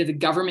advocate of the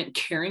government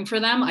caring for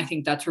them. I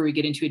think that's where we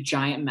get into a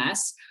giant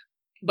mess.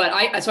 But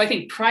I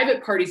think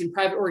private parties and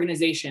private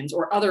organizations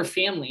or other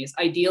families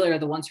ideally are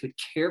the ones who would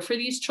care for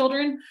these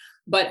children.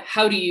 But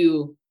how do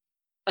you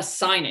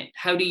assign it?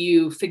 How do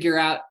you figure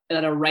out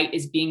that a right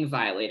is being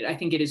violated? I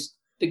think it is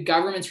the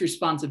government's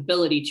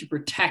responsibility to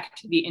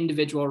protect the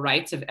individual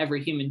rights of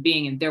every human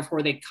being, and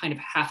therefore they kind of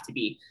have to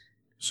be.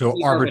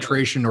 So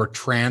arbitration or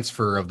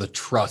transfer of the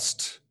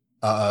trust,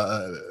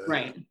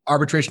 right?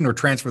 Arbitration or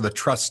transfer of the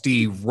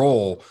trustee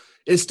role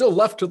is still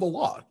left to the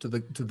law, to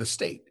the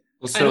state.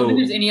 Well, so, I don't think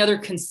there's any other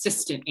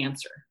consistent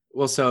answer.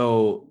 Well,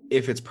 so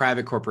if it's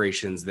private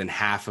corporations, then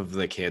half of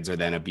the kids are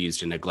then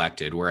abused and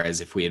neglected.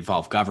 Whereas if we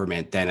involve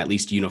government, then at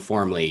least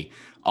uniformly,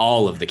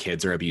 all of the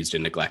kids are abused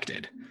and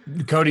neglected.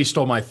 Cody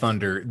stole my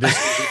thunder.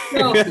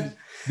 I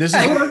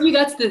would argue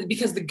that's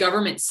because the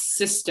government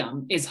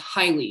system is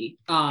highly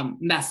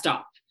messed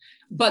up.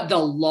 But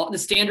the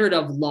standard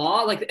of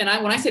law, when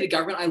I say the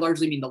government, I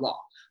largely mean the law.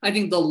 I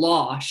think the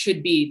law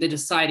should be the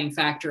deciding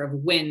factor of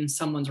when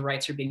someone's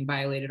rights are being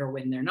violated or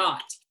when they're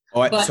not.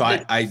 But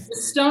the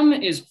system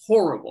is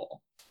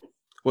horrible.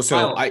 Well,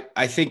 so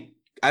I think,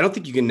 I don't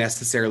think you can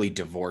necessarily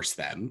divorce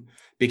them,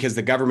 because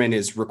the government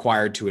is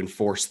required to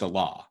enforce the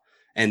law,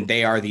 and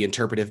they are the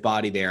interpretive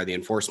body. They are the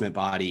enforcement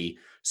body.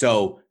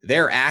 So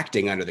they're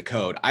acting under the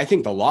code. I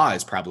think the law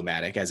is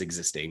problematic as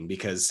existing,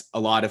 because a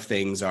lot of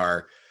things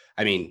are,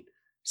 I mean,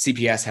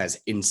 CPS has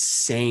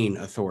insane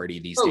authority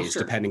these days,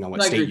 depending on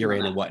what state you're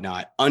in and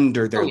whatnot,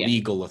 under their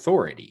legal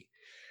authority.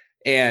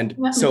 And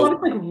so a lot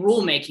of like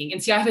rulemaking.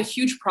 And see, I have a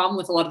huge problem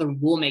with a lot of the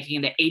rulemaking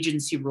and the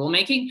agency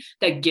rulemaking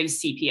that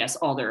gives CPS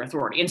all their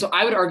authority. And so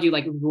I would argue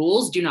like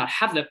rules do not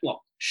have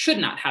should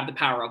not have the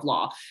power of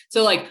law.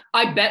 So like,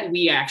 I bet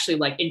we actually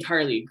like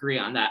entirely agree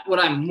on that. What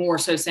I'm more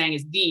so saying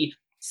is the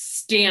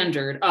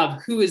standard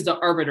of who is the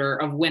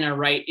arbiter of when a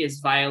right is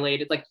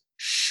violated, like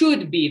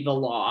should be the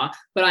law,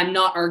 but I'm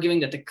not arguing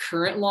that the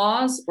current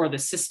laws or the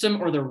system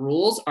or the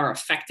rules are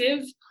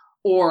effective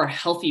or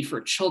healthy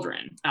for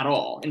children at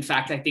all. In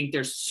fact, I think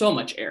there's so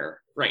much error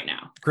right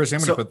now. Chris, I'm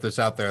going to put this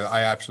out there.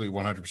 I absolutely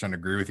 100%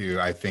 agree with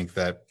you. I think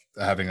that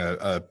having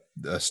a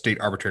state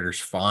arbitrator is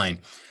fine.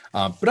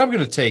 But I'm going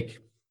to take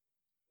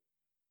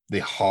the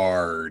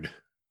hard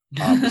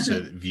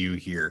opposite view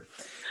here.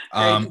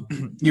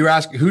 You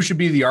ask who should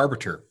be the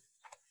arbiter?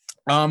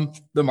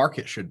 The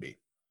market should be.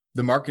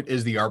 The market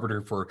is the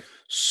arbiter for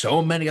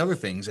so many other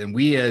things. And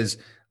we as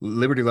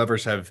liberty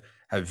lovers have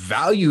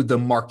valued the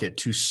market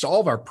to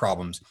solve our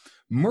problems.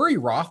 Murray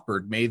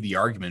Rothbard made the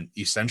argument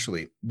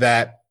essentially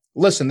that,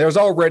 listen, there's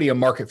already a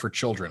market for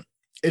children.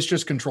 It's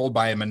just controlled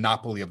by a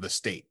monopoly of the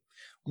state.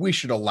 We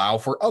should allow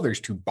for others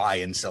to buy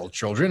and sell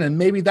children, and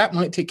maybe that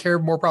might take care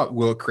of more problems.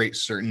 Will it create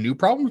certain new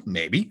problems?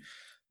 Maybe.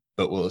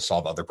 But will it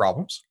solve other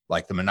problems,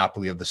 like the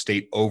monopoly of the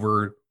state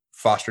over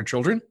foster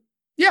children?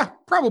 Yeah,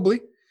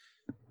 probably.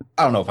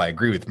 I don't know if I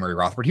agree with Murray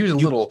Rothbard. He was a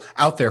little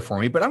out there for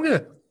me, but I'm going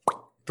to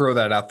throw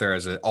that out there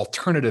as an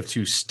alternative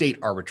to state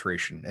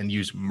arbitration and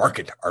use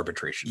market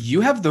arbitration.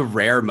 You have the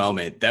rare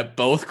moment that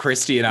both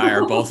Christy and I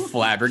are both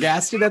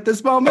flabbergasted at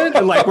this moment.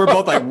 And like, we're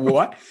both like,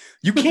 what?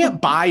 You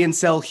can't buy and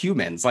sell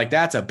humans. Like,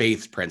 that's a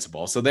base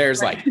principle. So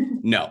there's like,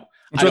 no.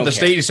 That's what the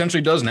state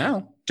essentially does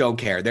now. Don't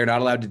care. They're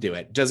not allowed to do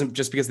it.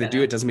 Just because they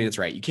do it doesn't mean it's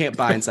right. You can't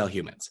buy and sell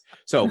humans.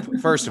 So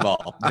first of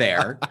all,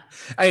 there.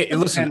 Hey,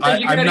 listen,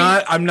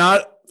 I'm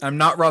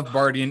not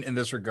Rothbardian in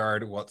this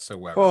regard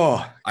whatsoever.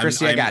 Oh,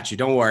 Christy, I got you.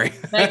 Don't worry.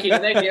 Thank you. I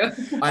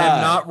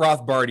am not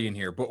Rothbardian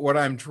here, but what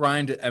I'm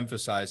trying to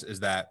emphasize is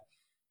that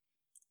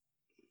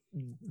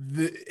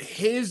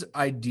his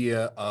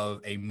idea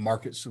of a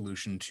market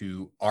solution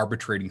to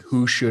arbitrating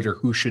who should or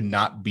who should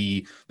not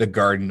be the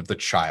guardian of the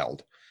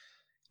child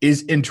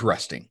is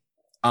interesting.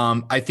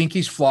 I think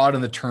he's flawed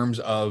in the terms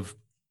of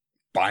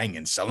buying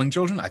and selling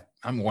children.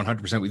 I'm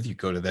 100% with you,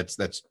 Coda.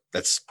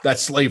 That's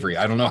slavery.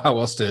 I don't know how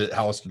else to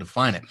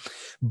define it,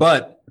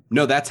 but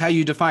no, that's how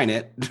you define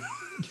it.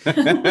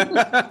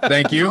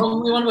 Thank you.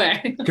 Only one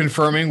way.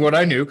 Confirming what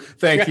I knew.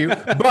 Thank you.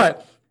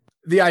 But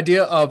the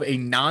idea of a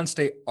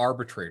non-state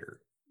arbitrator,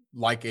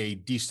 like a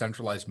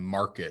decentralized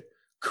market,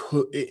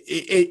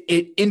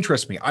 it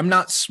interests me. I'm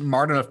not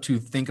smart enough to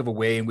think of a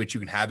way in which you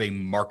can have a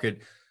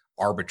market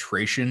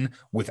arbitration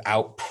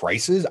without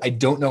prices. I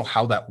don't know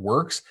how that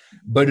works,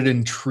 but it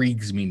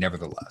intrigues me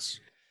nevertheless.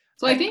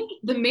 So I think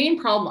the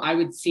main problem I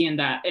would see in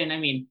that, and I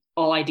mean,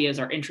 all ideas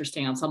are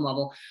interesting on some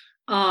level,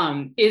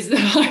 is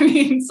that, I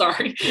mean,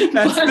 sorry.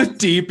 That's the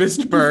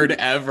deepest bird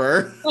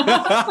ever.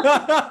 sorry.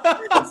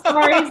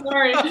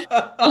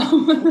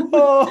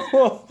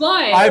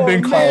 But I've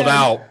been called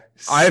out.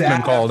 I've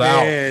been called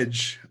out.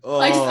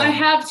 I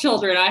have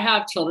children.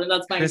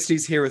 That's my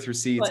Christy's here with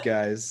receipts,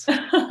 guys.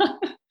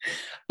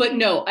 But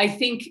no, I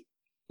think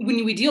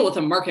when we deal with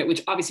a market,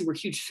 which obviously we're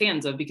huge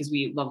fans of because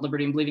we love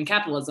liberty and believe in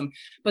capitalism,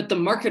 but the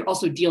market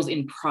also deals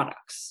in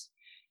products.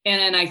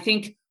 And I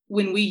think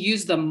when we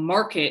use the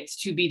market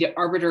to be the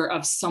arbiter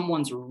of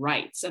someone's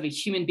rights, of a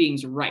human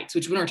being's rights,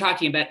 which when we're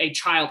talking about a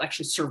child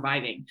actually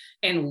surviving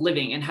and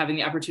living and having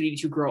the opportunity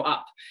to grow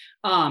up,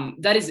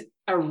 that is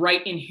a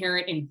right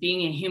inherent in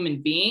being a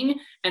human being.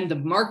 And the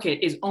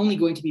market is only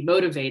going to be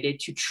motivated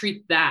to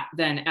treat that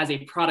then as a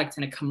product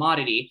and a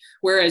commodity.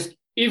 Whereas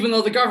even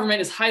though the government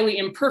is highly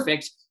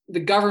imperfect, the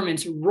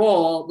government's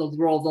role, the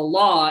role of the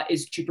law,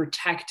 is to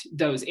protect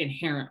those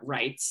inherent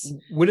rights.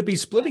 Would it be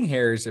splitting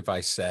hairs if I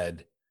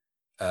said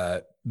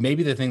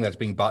maybe the thing that's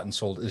being bought and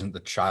sold isn't the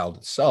child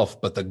itself,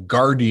 but the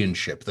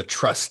guardianship, the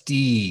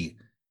trustee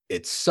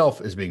itself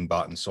is being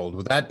bought and sold?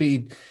 Would that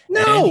be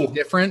any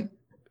different?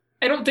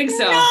 I don't think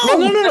so.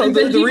 No.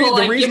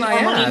 The reason I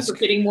ask, for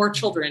getting more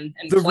children,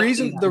 and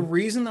the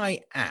reason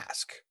I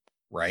ask,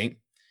 right?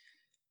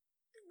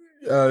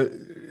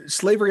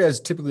 Slavery,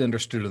 as typically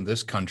understood in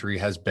this country,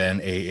 has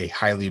been a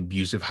highly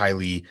abusive,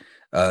 highly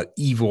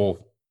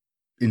evil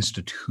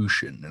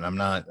institution, and I'm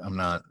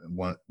not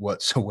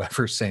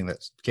whatsoever saying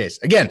that's the case.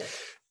 Again,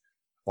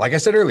 like I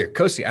said earlier,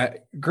 Christy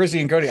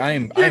and Cody,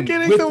 I'm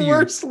getting the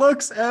worst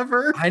looks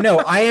ever. I know.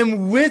 I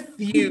am with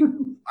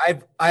you.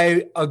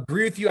 I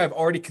agree with you. I've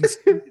already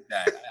conceded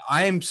that.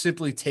 I am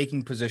simply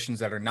taking positions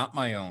that are not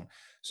my own.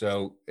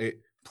 So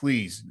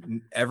please,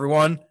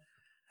 everyone,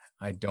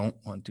 I don't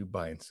want to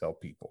buy and sell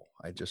people.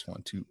 I just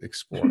want to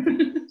explore.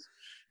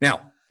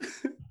 Now,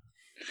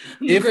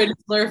 the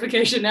greatest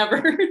clarification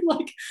ever.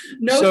 Like,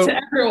 note to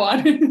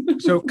everyone.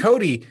 So,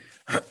 Cody,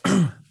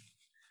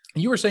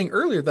 you were saying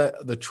earlier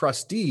that the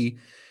trustee,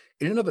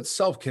 in and of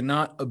itself,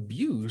 cannot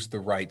abuse the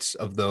rights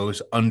of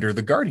those under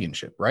the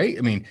guardianship, right?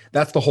 I mean,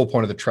 that's the whole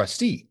point of the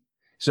trustee.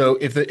 So,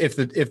 if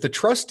the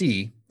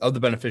trustee of the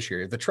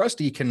beneficiary, if the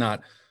trustee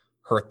cannot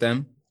hurt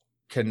them,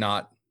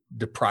 cannot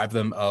deprive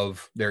them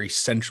of their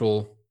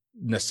essential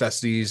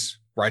necessities,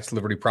 rights,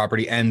 liberty,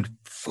 property, and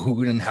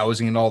food and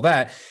housing and all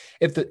that,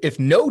 if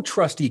no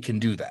trustee can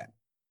do that,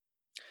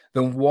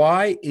 then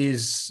why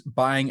is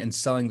buying and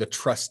selling the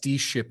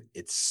trusteeship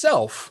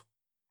itself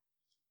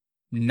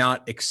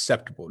not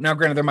acceptable? Now,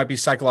 granted, there might be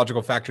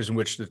psychological factors in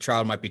which the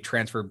child might be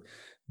transferred,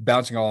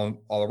 bouncing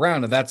all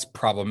around, and that's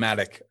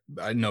problematic,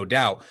 no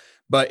doubt.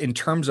 But in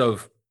terms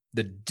of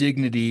the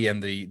dignity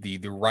and the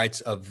rights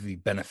of the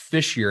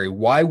beneficiary,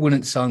 why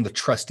wouldn't selling the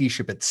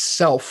trusteeship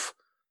itself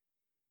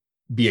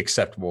be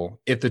acceptable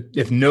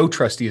if no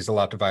trustee is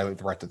allowed to violate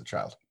the right of the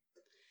child?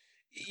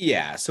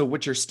 Yeah. So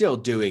what you're still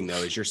doing,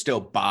 though, is you're still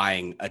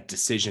buying a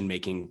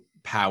decision-making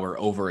power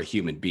over a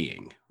human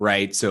being,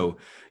 right? So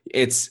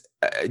it's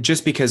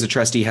just because a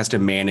trustee has to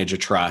manage a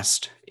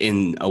trust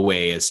in a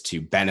way as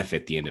to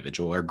benefit the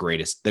individual or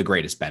the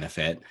greatest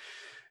benefit,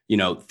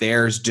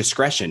 there's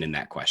discretion in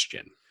that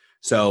question.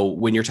 So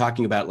when you're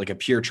talking about like a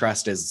pure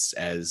trust as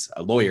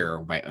a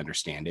lawyer might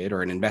understand it,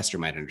 or an investor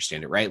might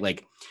understand it, right?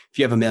 Like if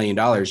you have $1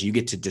 million, you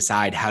get to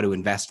decide how to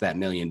invest that $1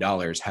 million,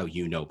 how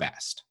you know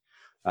best.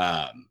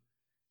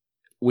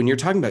 When you're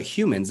talking about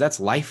humans, that's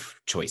life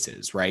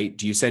choices, right?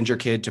 Do you send your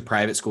kid to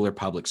private school or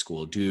public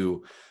school?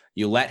 Do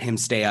you let him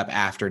stay up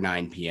after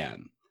 9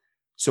 p.m.?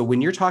 So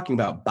when you're talking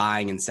about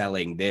buying and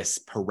selling this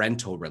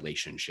parental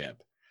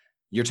relationship,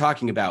 you're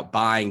talking about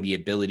buying the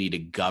ability to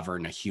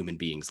govern a human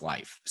being's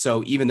life.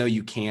 So even though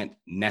you can't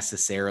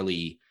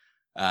necessarily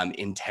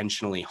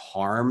intentionally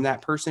harm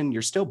that person,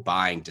 you're still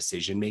buying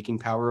decision-making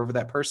power over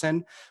that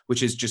person,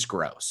 which is just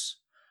gross.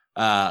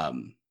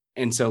 And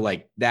so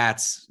like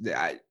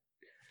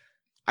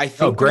I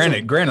think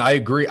granted, I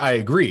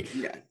agree.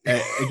 Yeah.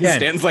 Again,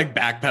 Stan's like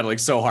backpedaling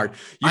so hard.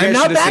 I'm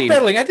not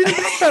backpedaling. I didn't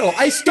backpedal.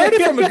 I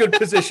started from a good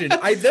position.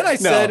 I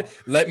said,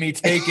 let me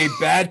take a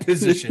bad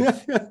position.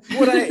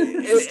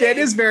 Stan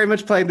is very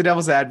much playing the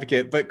devil's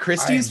advocate, but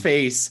Christy's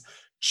face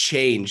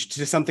changed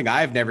to something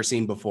I've never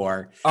seen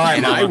before. All right,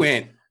 and Mama. I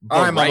went,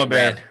 all right, Mama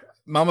Bear.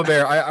 Mama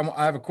Bear,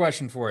 I have a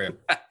question for you.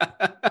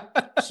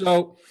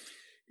 So,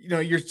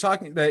 you're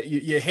talking that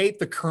you hate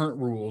the current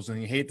rules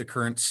and you hate the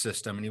current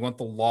system and you want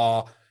the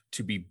law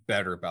to be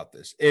better about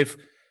this. If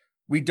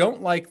we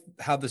don't like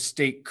how the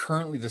state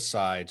currently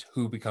decides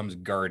who becomes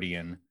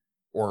guardian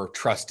or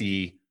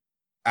trustee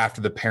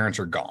after the parents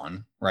are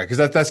gone, right?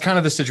 Because that's kind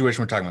of the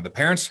situation we're talking about. The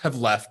parents have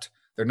left.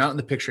 They're not in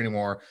the picture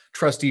anymore.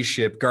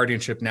 Trusteeship,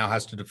 guardianship now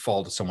has to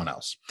default to someone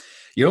else.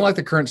 You don't like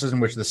the current system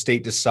in which the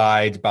state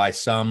decides by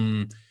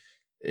some...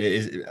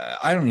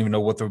 I don't even know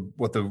what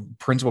the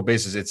principal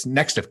basis is. It's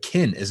next of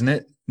kin, isn't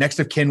it? Next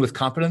of kin with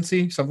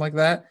competency, something like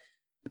that.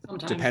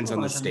 Sometimes. Depends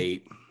on the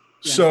state.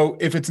 Yeah. So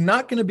if it's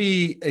not going to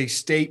be a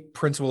state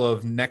principle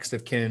of next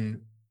of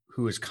kin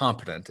who is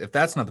competent, if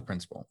that's not the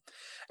principle,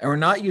 and we're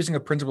not using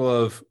a principle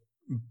of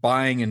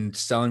buying and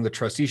selling the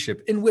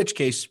trusteeship, in which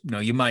case,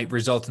 you might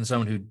result in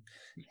someone who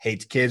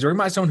hates kids, or you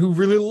might someone who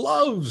really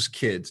loves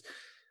kids.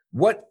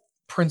 What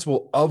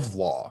principle of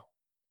law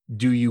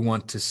do you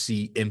want to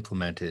see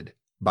implemented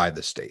by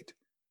the state?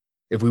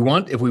 If we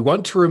want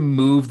to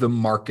remove the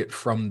market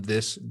from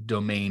this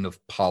domain of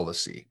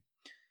policy,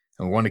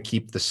 and we want to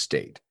keep the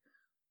state,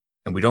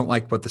 and we don't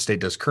like what the state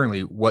does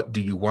currently, what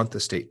do you want the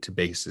state to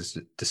base its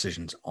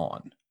decisions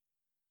on?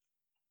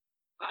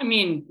 I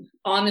mean,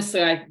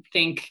 honestly, I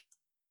think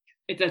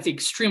that's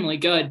extremely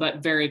good,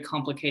 but very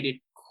complicated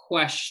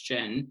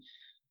question.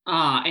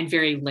 And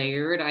very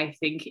layered, I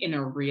think, in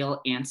a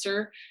real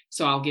answer.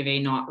 So I'll give a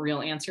not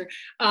real answer.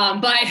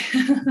 But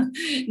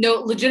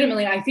no,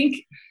 legitimately, I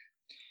think,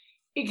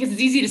 because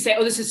it's easy to say,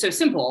 oh, this is so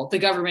simple.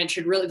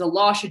 The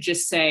law should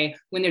just say,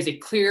 when there's a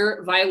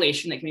clear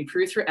violation that can be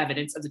proved through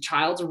evidence of the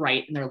child's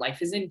right and their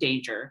life is in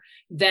danger,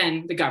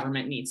 then the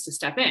government needs to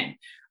step in.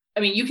 I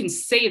mean, you can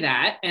say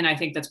that, and I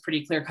think that's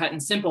pretty clear cut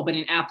and simple, but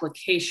in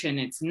application,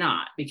 it's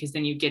not, because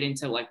then you get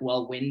into like,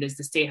 well, when does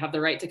the state have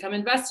the right to come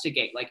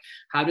investigate? Like,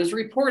 how does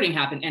reporting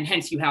happen? And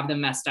hence you have the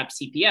messed up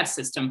CPS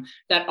system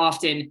that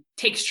often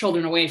takes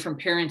children away from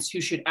parents who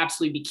should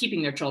absolutely be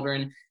keeping their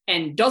children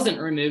and doesn't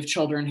remove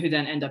children who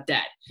then end up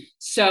dead.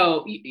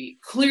 So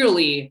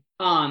clearly,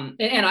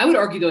 and I would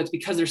argue, though, it's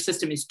because their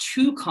system is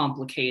too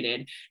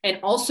complicated.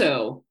 And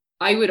also,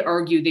 I would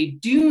argue they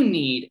do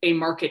need a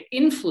market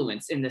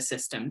influence in the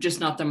system, just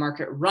not the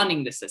market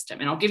running the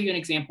system. And I'll give you an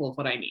example of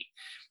what I mean.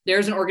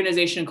 There's an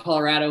organization in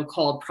Colorado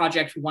called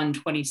Project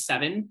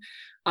 127.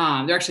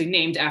 They're actually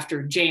named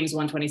after James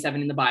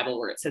 1:27 in the Bible,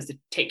 where it says to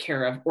take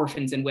care of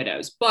orphans and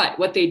widows. But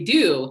what they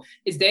do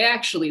is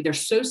they're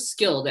so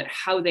skilled at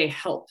how they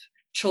help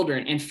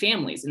children and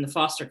families in the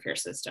foster care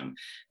system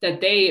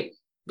that they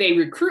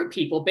recruit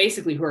people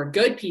basically who are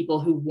good people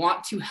who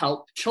want to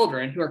help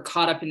children who are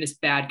caught up in this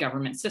bad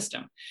government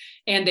system.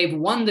 And they've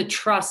won the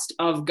trust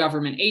of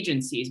government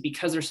agencies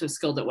because they're so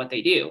skilled at what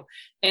they do.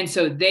 And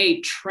so they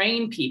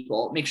train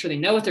people, make sure they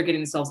know what they're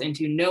getting themselves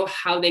into, know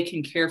how they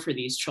can care for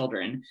these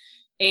children.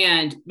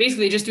 And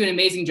basically just do an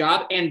amazing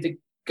job. And the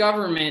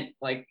government,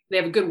 like they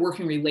have a good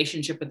working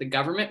relationship with the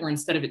government, where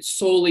instead of it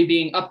solely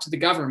being up to the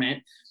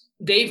government,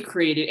 they've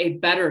created a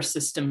better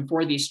system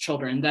for these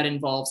children that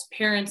involves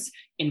parents,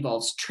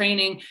 involves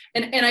training.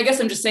 And I guess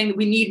I'm just saying that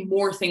we need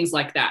more things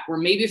like that, where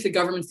maybe if the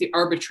government's the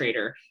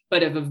arbitrator,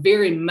 but of a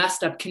very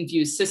messed up,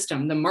 confused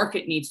system, the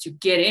market needs to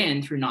get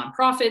in through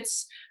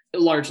nonprofits,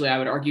 largely, I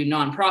would argue,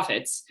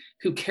 nonprofits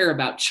who care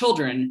about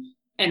children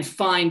and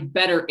find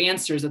better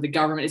answers that the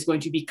government is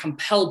going to be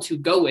compelled to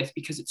go with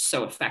because it's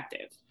so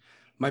effective.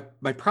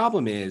 My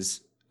problem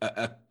is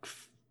a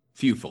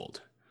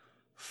fewfold.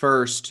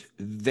 First,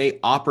 they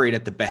operate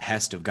at the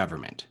behest of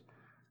government,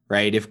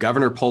 right? If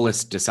Governor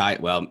Polis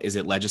is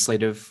it a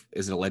legislative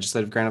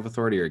grant of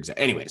authority or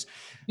anyways?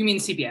 You mean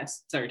CPS?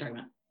 Is that what you're talking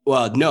about?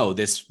 Well, no,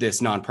 this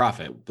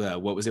nonprofit,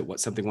 what was it?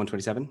 Something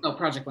 127? Oh,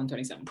 Project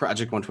 127.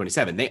 Project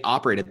 127. They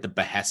operate at the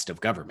behest of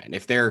government.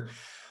 If they're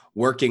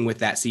working with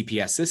that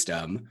CPS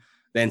system,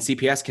 then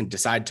CPS can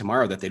decide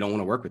tomorrow that they don't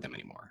want to work with them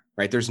anymore,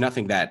 right? There's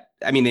nothing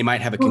they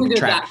might have a contract.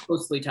 That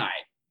closely tied,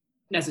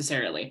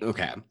 necessarily.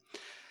 Okay.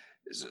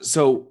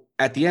 So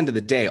at the end of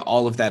the day,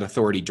 all of that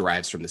authority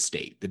derives from the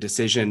state. The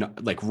decision,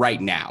 like right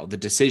now, the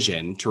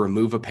decision to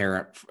remove a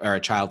parent or a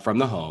child from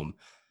the home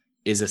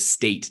is a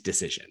state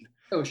decision.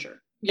 Oh,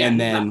 sure. Yeah, and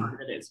then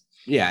it is.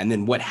 Yeah, and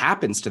then what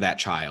happens to that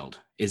child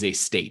is a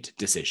state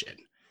decision.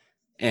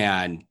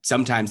 And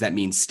sometimes that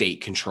means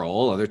state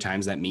control, other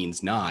times that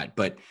means not.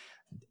 But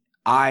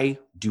I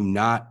do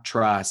not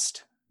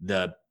trust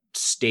the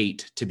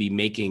state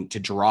to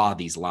draw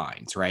these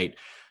lines, right?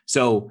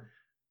 So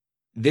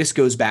this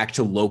goes back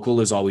to local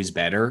is always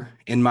better,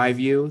 in my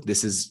view.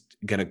 This is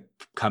going to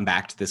come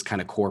back to this kind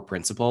of core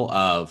principle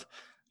of,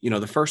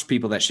 the first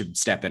people that should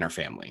step in are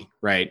family,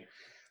 right?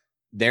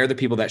 They're the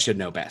people that should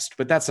know best,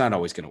 but that's not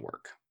always going to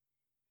work.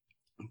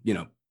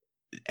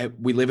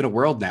 We live in a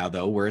world now,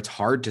 though, where it's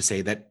hard to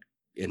say that,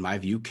 in my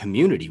view,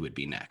 community would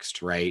be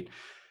next, right?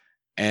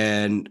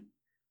 And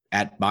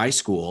at my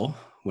school,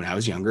 when I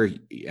was younger,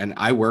 and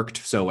I worked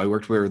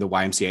where the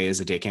YMCA as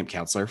a day camp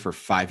counselor for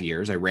 5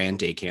 years. I ran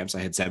day camps. I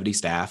had 70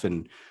 staff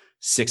and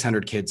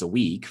 600 kids a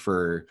week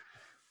for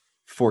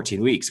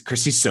 14 weeks.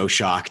 Christy's so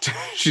shocked.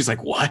 She's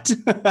like, what?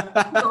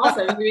 That's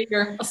awesome.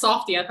 You're a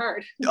softie at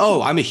heart.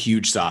 Oh, I'm a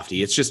huge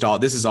softie. It's just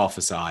this is all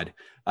facade.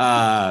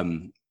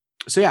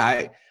 So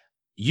yeah,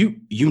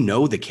 you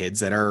know the kids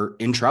that are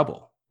in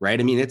trouble, right?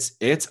 I mean,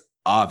 it's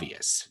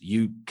obvious.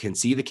 You can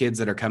see the kids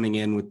that are coming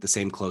in with the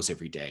same clothes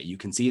every day. You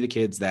can see the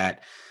kids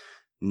that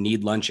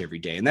need lunch every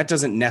day. And that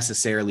doesn't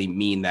necessarily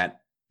mean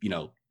that,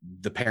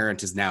 the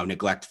parent is now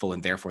neglectful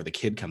and therefore the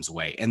kid comes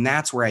away. And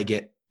that's where I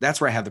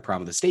have the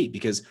problem with the state,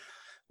 because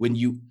when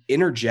you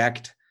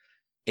interject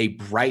a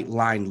bright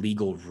line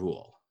legal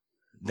rule,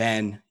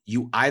 then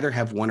you either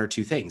have one or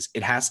two things.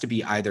 It has to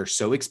be either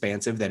so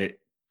expansive that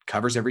it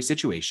covers every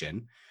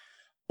situation,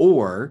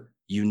 or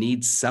you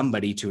need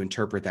somebody to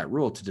interpret that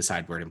rule to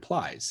decide what it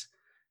implies.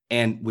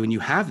 And when you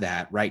have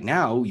that right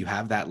now, you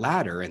have that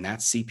ladder, and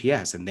that's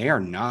CPS. And they are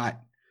not,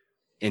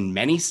 in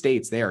many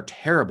states, they are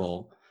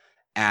terrible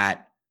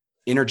at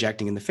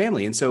interjecting in the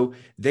family. And so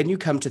then you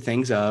come to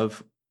things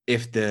of,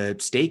 if the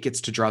state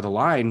gets to draw the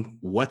line,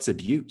 what's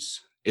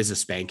abuse? Is a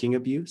spanking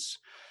abuse?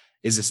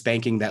 Is a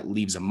spanking that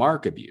leaves a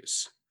mark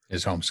abuse?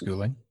 Is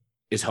homeschooling?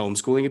 Is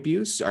homeschooling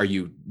abuse? Are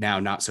you now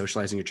not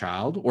socializing your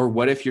child? Or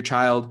what if your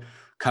child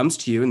comes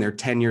to you and they're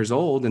 10 years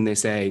old and they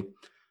say,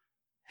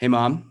 hey,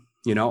 mom,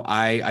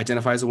 I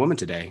identify as a woman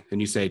today.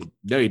 And you say,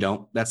 no, you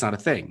don't. That's not a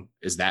thing.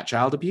 Is that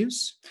child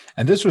abuse?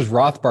 And this was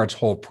Rothbard's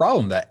whole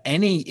problem, that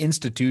any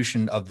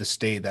institution of the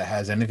state that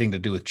has anything to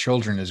do with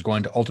children is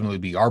going to ultimately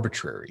be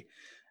arbitrary.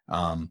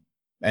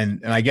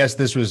 And I guess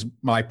this was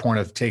my point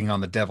of taking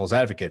on the devil's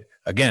advocate.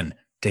 Again,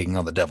 taking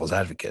on the devil's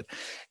advocate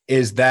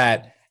is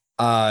that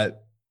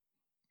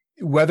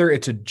whether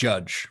it's a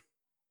judge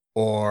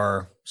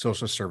or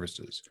social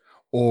services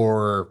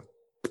or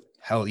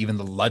hell, even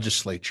the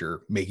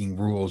legislature making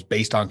rules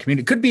based on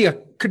community, could be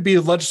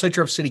a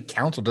legislature of city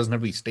council, doesn't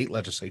have to be state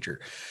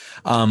legislature.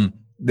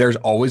 There's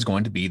always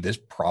going to be this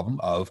problem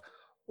of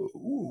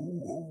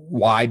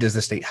why does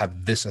the state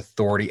have this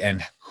authority,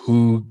 and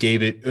who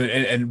gave it,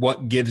 and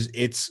what gives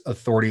its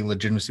authority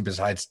legitimacy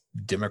besides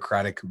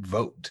democratic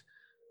vote,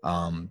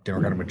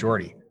 democratic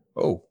majority.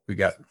 Oh, we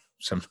got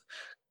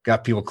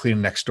people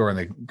cleaning next door and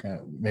they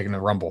making a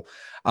rumble.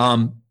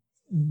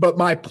 But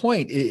my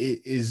point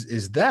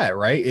is that,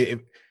 right?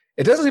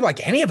 It doesn't seem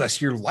like any of us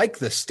here like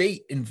the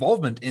state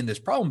involvement in this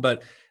problem,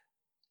 but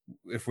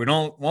if we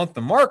don't want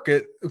the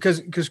market,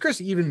 because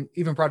Chris, even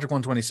Project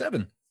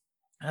 127,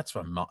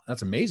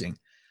 that's amazing.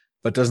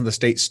 But doesn't the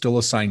state still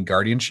assign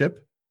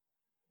guardianship?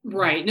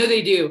 Right. No,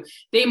 they do.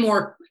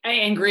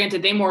 And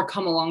granted, they more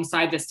come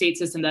alongside the state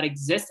system that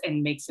exists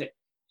and makes it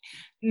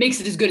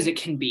as good as it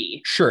can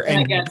be. Sure.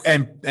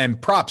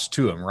 And props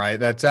to them, right?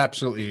 That's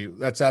absolutely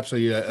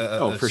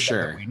for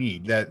sure. We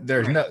need that.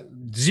 There's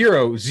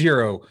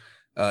zero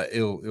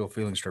ill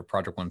feelings for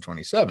Project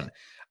 127.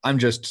 I'm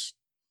just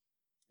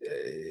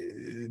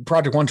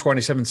Project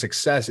 127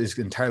 success is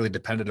entirely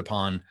dependent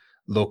upon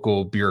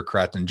local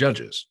bureaucrats and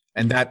judges,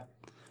 and that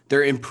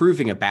they're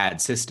improving a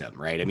bad system,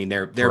 right? I mean,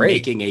 they're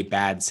making a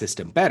bad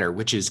system better,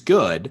 which is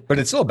good, but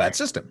it's still a bad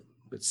system.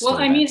 Well,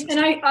 I mean, and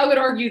I would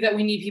argue that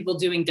we need people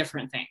doing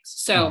different things.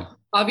 So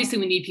obviously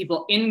we need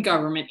people in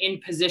government,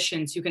 in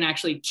positions who can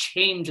actually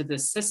change the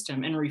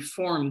system and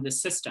reform the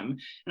system.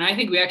 And I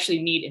think we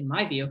actually need, in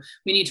my view,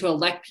 we need to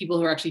elect people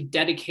who are actually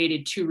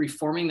dedicated to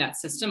reforming that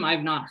system.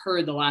 I've not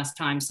heard the last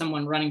time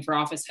someone running for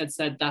office had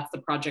said that's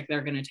the project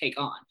they're going to take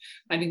on.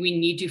 I think we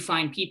need to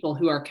find people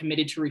who are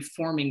committed to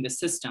reforming the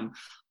system.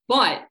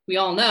 But we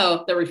all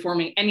know that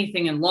reforming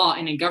anything in law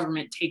and in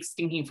government takes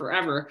stinking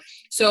forever.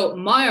 So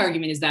my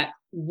argument is that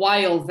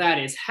while that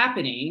is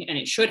happening, and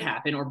it should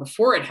happen, or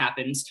before it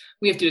happens,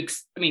 we have to,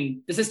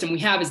 the system we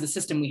have is the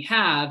system we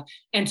have.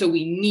 And so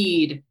we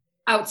need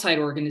outside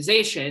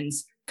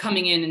organizations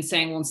coming in and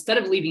saying, well, instead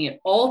of leaving it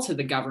all to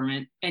the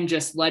government and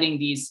just letting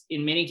these,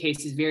 in many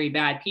cases, very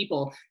bad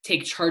people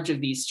take charge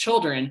of these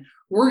children,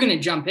 we're going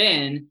to jump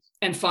in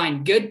and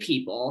find good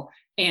people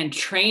and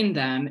train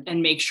them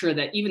and make sure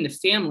that even the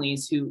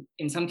families who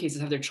in some cases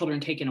have their children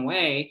taken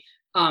away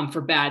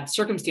for bad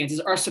circumstances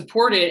are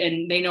supported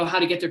and they know how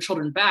to get their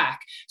children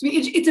back. So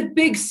it's a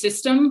big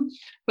system,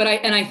 but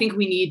I think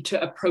we need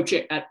to approach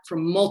it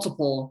from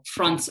multiple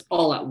fronts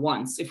all at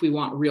once if we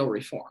want real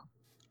reform.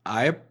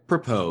 I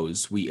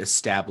propose we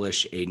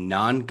establish a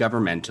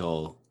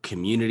non-governmental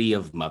community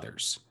of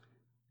mothers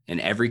in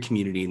every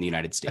community in the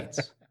United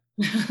States.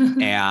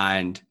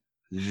 And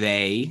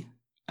they,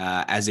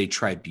 as a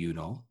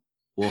tribunal,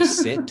 will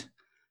sit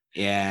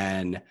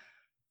and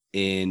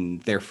in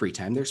their free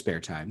time, their spare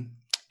time,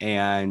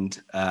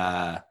 and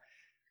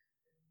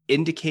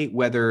indicate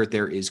whether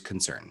there is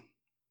concern.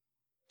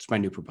 It's my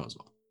new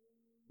proposal.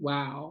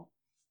 Wow.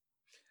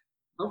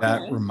 Okay.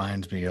 That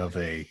reminds me of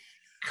a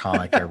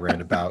comic I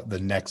read about the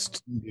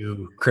next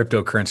new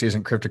cryptocurrency.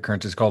 Isn't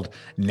cryptocurrency, it's called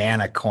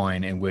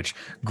Nanacoin, in which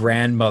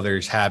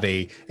grandmothers have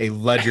a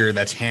ledger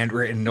that's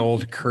handwritten in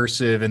old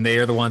cursive, and they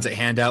are the ones that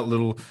hand out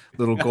little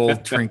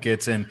gold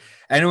trinkets, and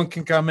anyone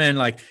can come in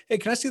like, hey,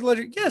 can I see the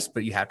ledger? Yes,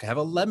 but you have to have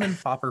a lemon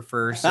popper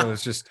first. So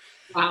it's just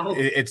wow.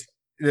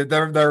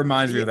 That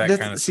reminds me of that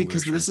kind of see,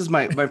 because this is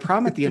my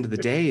problem at the end of the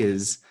day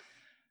is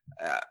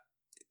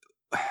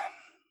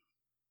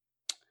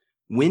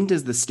when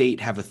does the state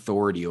have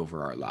authority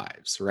over our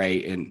lives,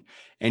 right?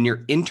 And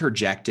you're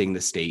interjecting the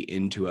state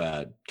into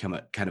a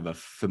kind of a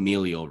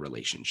familial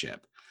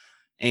relationship.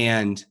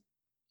 And,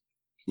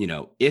 you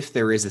know, if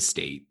there is a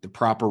state, the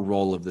proper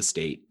role of the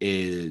state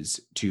is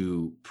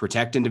to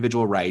protect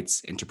individual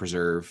rights and to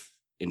preserve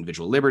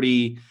individual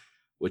liberty,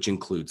 which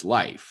includes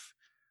life.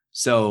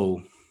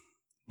 So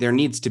there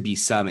needs to be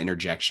some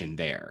interjection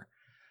there.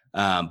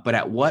 But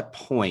at what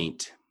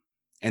point,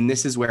 and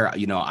this is where,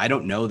 you know, I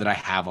don't know that I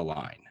have a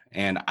line.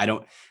 And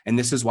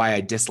this is why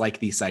I dislike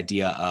this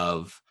idea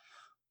of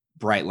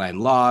bright line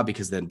law,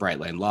 because then bright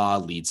line law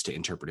leads to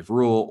interpretive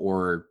rule,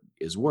 or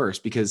is worse,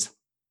 because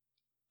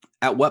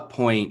at what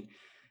point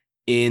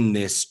in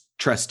this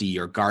trustee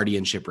or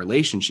guardianship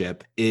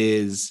relationship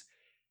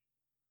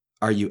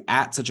are you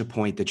at such a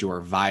point that you are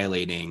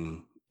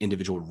violating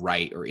individual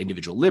right or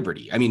individual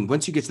liberty? I mean,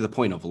 once you get to the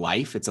point of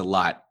life, it's a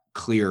lot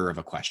clearer of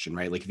a question,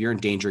 right? Like if you're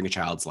endangering a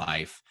child's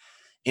life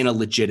in a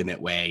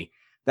legitimate way,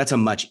 that's a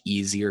much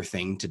easier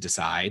thing to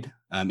decide.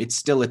 It's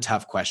still a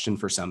tough question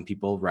for some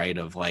people, right?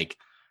 Of like,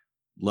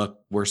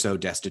 look, we're so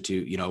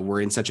destitute, you know,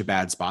 we're in such a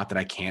bad spot that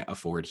I can't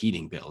afford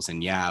heating bills.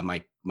 And yeah,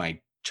 my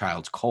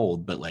child's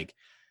cold, but like,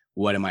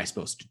 what am I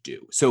supposed to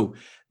do? So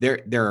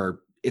there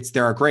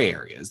are gray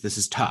areas. This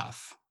is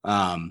tough.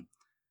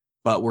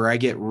 But where I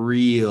get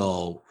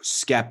real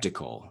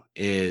skeptical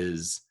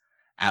is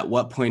at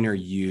what point are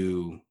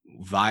you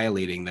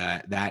violating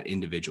that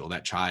individual,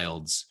 that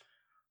child's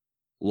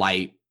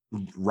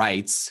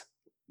rights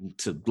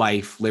to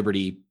life,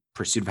 liberty,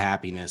 pursuit of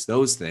happiness,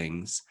 those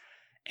things.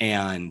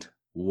 And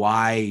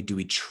why do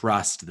we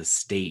trust the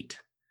state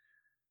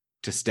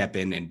to step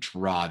in and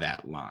draw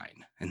that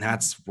line? And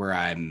that's where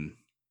I'm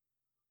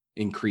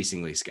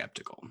increasingly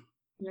skeptical.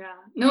 Yeah,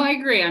 no, I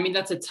agree. I mean,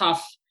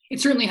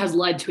 it certainly has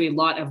led to a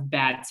lot of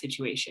bad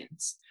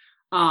situations.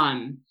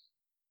 I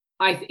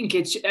think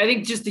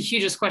just the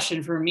hugest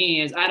question for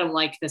me is I don't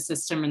like the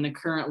system and the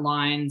current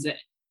lines.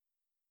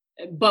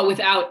 But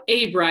without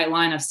a bright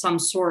line of some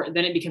sort,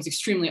 then it becomes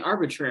extremely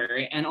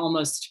arbitrary. And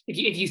almost, if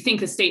you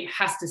think the state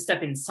has to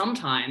step in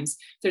sometimes,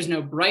 there's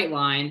no bright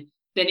line,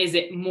 then is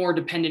it more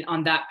dependent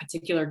on that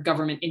particular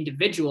government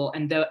individual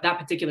and that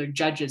particular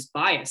judge's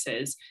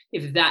biases?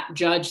 If that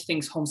judge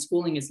thinks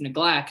homeschooling is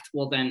neglect,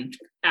 well, then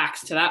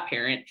axe to that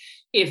parent.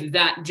 If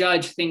that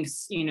judge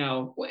thinks,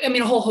 a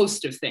whole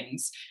host of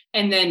things.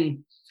 And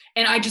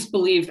I just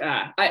believe,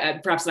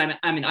 perhaps I'm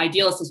an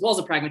idealist as well as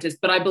a pragmatist,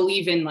 but I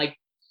believe in like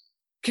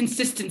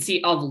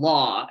consistency of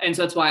law. And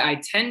so that's why I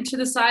tend to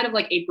the side of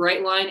like a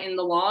bright line in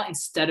the law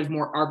instead of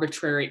more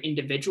arbitrary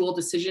individual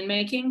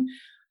decision-making.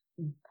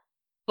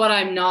 But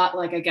I'm not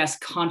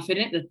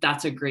confident that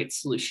that's a great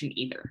solution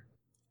either.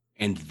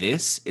 And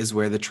this is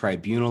where the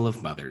Tribunal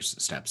of Mothers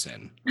steps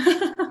in.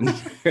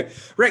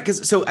 Right. Because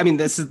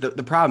this is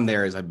the problem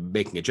there is I'm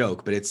making a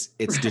joke, but it's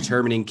right.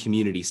 Determining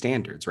community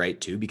standards, right,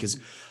 too, because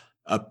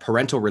a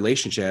parental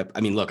relationship.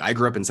 Look, I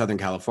grew up in Southern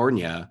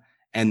California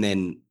and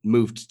then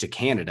moved to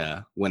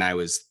Canada when I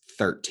was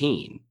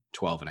 13,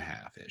 12 and a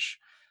half-ish.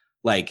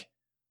 Like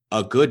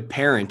a good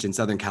parent in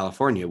Southern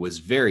California was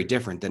very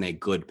different than a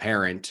good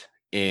parent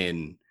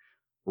in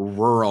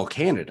rural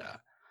Canada,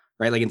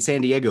 right? Like in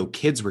San Diego,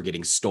 kids were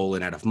getting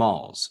stolen out of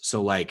malls.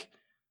 So like,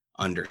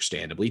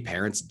 understandably,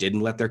 parents didn't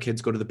let their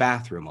kids go to the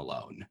bathroom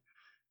alone,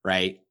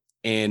 right?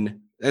 And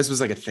this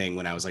was like a thing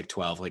when I was like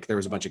 12. Like there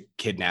was a bunch of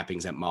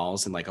kidnappings at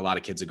malls and like a lot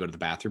of kids would go to the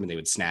bathroom and they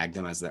would snag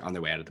them as they're on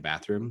their way out of the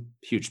bathroom.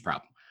 Huge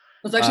problem.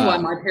 That's actually why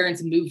my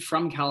parents moved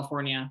from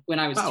California when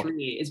I was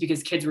 3, is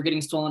because kids were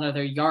getting stolen out of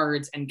their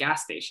yards and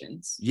gas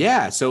stations.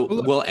 Yeah. So,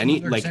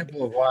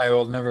 example of why I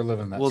will never live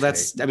in that. Well,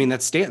 state.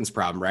 that's Stanton's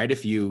problem, right?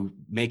 If you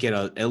make it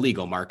an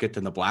illegal market,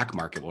 then the black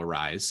market will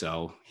rise.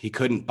 So he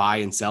couldn't buy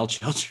and sell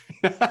children.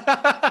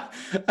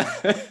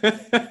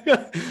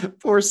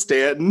 Poor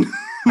Stanton.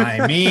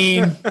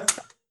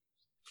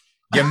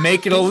 You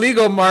make it a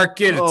legal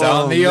market, it's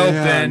on the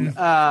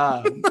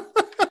open.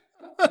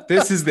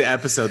 This is the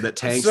episode that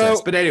tanks us.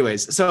 But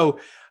anyways,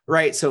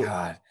 right. So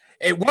God.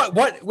 Hey,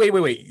 what?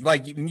 Wait.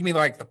 Like, you mean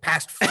like the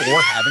past 4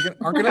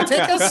 aren't going to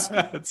take us?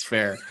 That's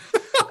fair.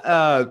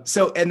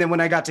 And then when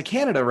I got to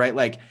Canada, right,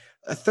 like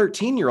a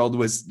 13-year-old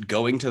was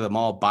going to the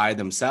mall by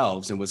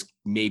themselves and was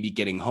maybe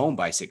getting home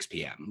by 6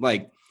 p.m.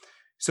 Like,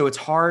 so it's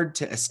hard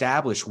to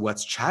establish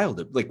what's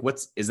childhood. Like,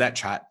 is that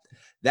child?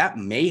 That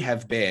may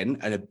have been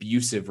an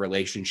abusive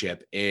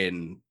relationship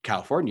in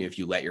California if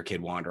you let your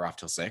kid wander off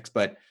till 6,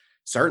 but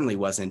certainly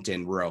wasn't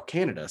in rural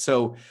Canada.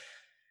 So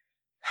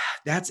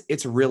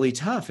it's really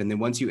tough. And then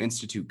once you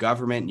institute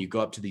government and you go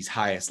up to these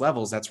highest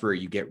levels, that's where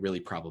you get really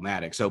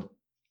problematic. So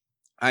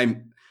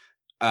I'm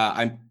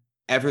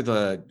ever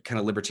the kind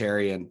of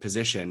libertarian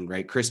position,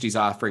 right? Christy's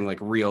offering like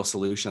real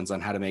solutions on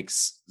how to make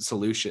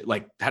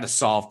how to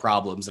solve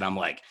problems. And I'm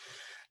like,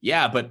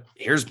 yeah, but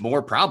here's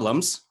more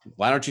problems.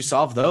 Why don't you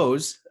solve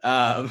those?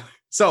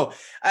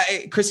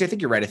 Christy, I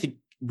think you're right. I think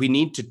we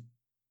need to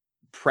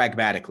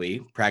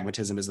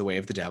pragmatism is the way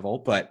of the devil,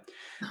 but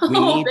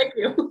thank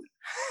you.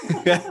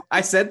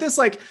 I said this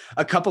like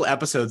a couple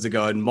episodes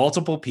ago and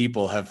multiple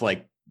people have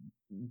like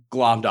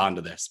glommed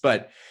onto this,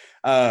 but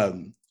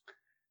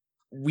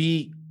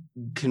we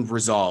can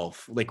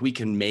we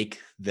can make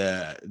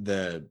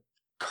the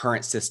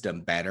current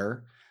system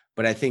better.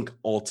 But I think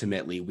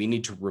ultimately we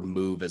need to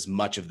remove as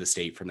much of the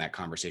state from that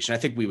conversation. I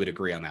think we would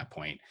agree on that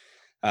point.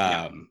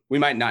 We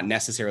might not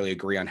necessarily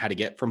agree on how to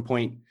get from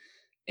point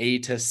A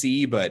to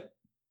C, but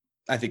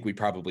I think we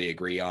probably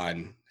agree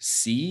on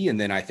C. And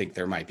then I think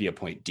there might be a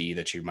point D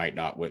that you might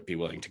not be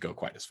willing to go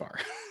quite as far.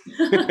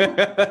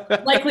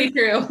 Likely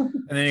true.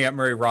 And then you got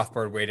Murray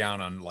Rothbard way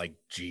down on like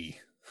G.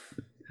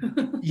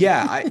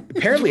 Yeah,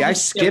 I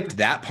skipped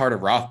that part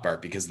of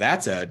Rothbard because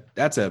that's a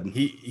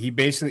he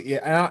basically,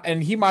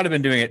 and he might have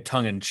been doing it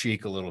tongue in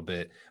cheek a little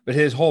bit, but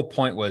his whole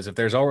point was if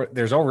there's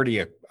already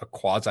a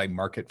quasi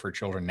market for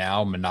children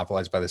now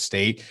monopolized by the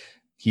state,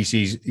 he's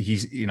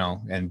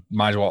and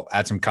might as well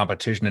add some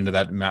competition into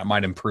that.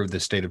 Might improve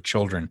the state of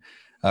children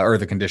or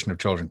the condition of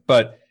children.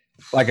 But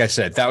like I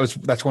said,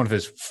 that's one of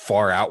his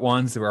far out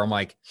ones where I'm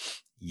like,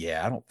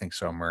 yeah, I don't think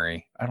so,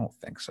 Murray. I don't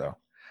think so.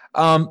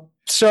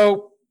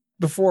 So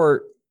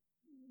before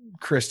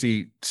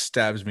Christy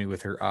stabs me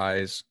with her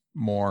eyes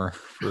more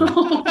for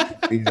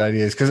these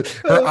ideas, because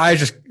her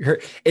eyes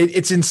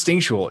it's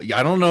instinctual.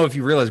 I don't know if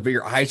you realize, but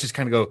your eyes just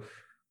kind of go,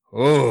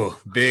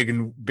 oh, big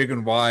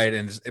and wide,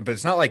 but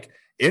it's not like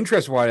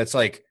interest wide. It's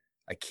like,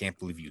 I can't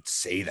believe you'd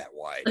say that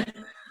wide.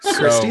 So,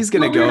 Christy's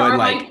gonna go and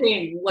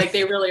like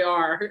they really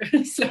are.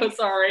 So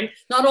sorry,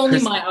 not only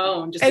my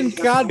own.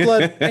 God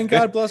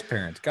bless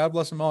parents. God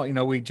bless them all.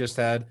 We just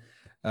had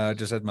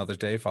Mother's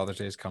Day. Father's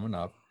Day is coming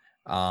up.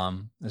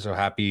 So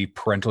happy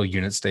Parental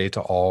Units Day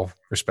to all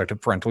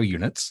respective parental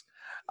units.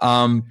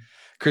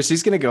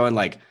 Christy's gonna go and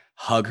like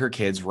hug her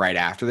kids right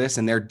after this,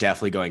 and they're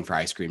definitely going for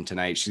ice cream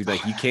tonight. She's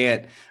like, you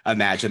can't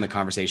imagine the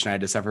conversation I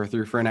had to suffer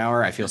through for an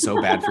hour. I feel so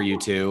bad for you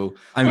too.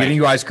 I'm getting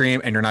you ice cream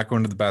and you're not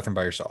going to the bathroom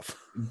by yourself.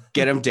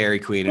 Get him Dairy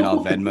Queen and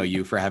I'll Venmo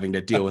you for having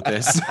to deal with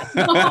this.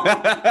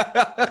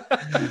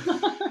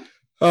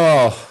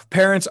 Oh,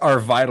 parents are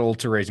vital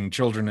to raising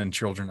children, and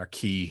children are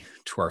key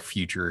to our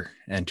future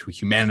and to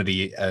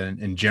humanity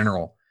in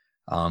general.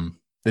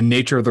 The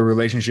nature of the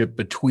relationship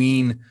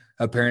between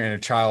a parent and a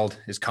child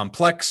is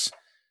complex,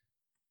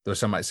 though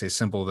some might say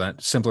simpler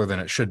than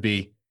it should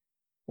be,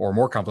 or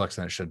more complex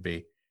than it should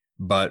be.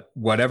 But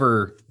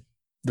whatever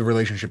the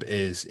relationship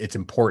is, it's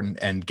important,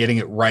 and getting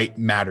it right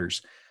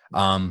matters.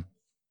 I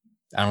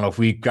don't know if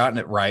we've gotten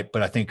it right,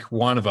 but I think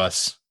one of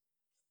us,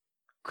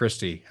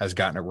 Christy, has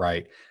gotten it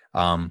right.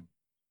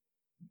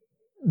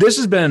 This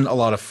has been a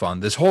lot of fun.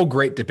 This whole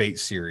great debate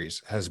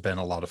series has been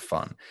a lot of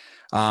fun.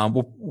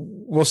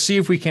 We'll see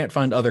if we can't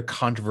find other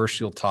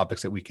controversial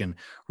topics that we can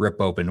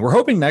rip open. We're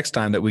hoping next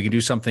time that we can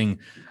do something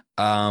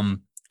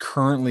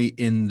currently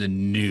in the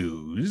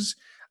news.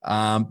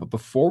 But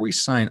before we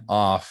sign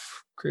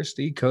off,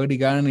 Christy, Cody,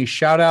 got any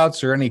shout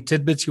outs or any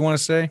tidbits you want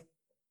to say?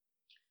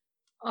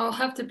 I'll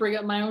have to bring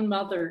up my own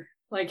mother.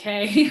 Like,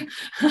 hey,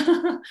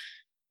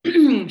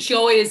 she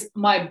always,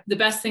 the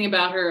best thing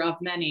about her of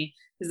many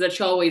is that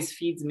she always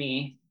feeds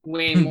me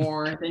way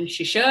more than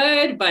she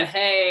should. But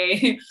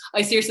hey,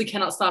 I seriously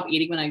cannot stop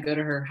eating when I go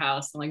to her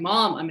house. I'm like,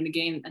 Mom, I'm going to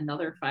gain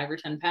another 5 or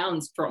 10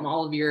 pounds from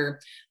all of your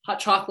hot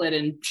chocolate.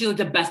 And she's like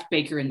the best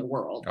baker in the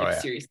world. Like,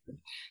 seriously.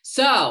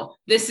 So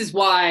this is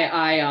why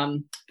I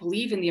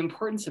believe in the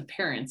importance of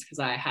parents, because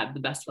I have the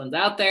best ones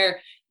out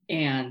there.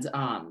 And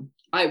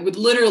I would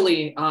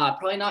literally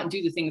probably not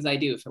do the things I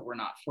do if it were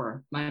not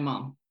for my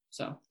mom.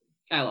 So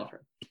I love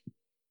her.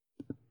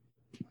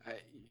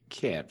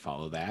 Can't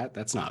follow that.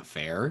 That's not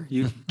fair.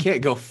 You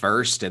can't go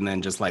first and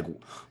then just like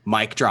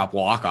mic drop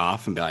walk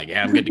off and be like,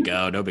 yeah, I'm good to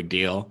go. No big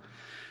deal.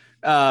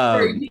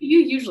 You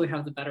usually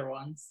have the better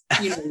ones.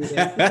 You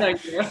know you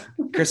do.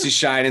 Christy's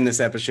shining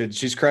this episode.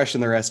 She's crushing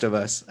the rest of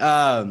us.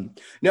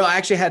 No, I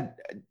actually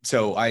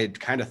I had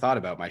kind of thought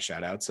about my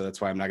shout out. So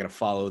that's why I'm not going to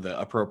follow the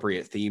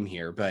appropriate theme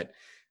here. But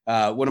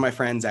one of my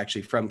friends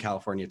actually from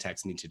California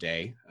texted me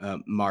today,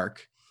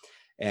 Mark,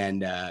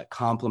 and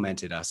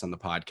complimented us on the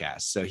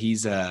podcast. So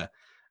he's a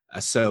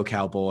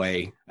SoCal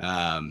boy,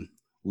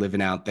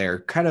 living out there,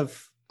 kind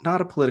of not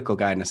a political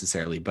guy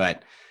necessarily,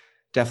 but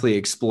definitely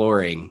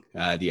exploring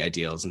the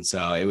ideals. And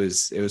so it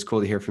was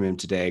cool to hear from him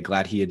today.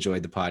 Glad he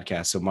enjoyed the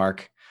podcast. So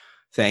Mark,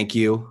 thank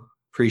you.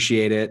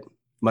 Appreciate it.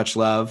 Much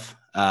love.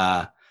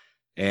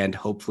 And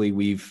hopefully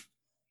we've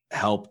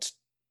helped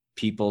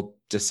people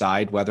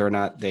decide whether or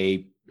not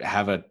they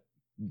have a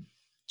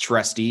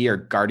trustee or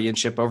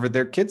guardianship over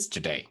their kids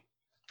today.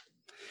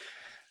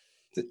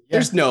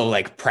 There's no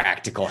like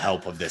practical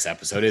help of this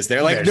episode, is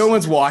there? Like no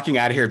one's walking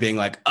out of here being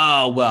like,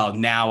 oh, well,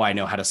 now I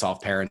know how to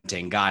solve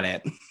parenting. Got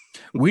it.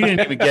 We didn't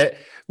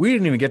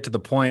even get to the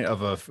point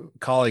of a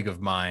colleague of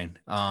mine.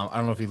 I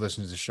don't know if he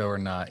listens to the show or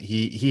not.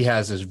 He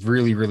has this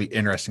really, really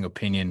interesting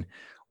opinion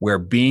where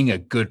being a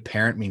good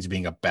parent means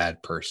being a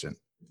bad person.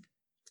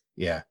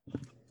 Yeah.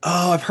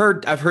 Oh, I've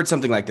heard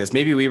something like this.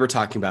 Maybe we were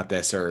talking about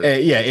this or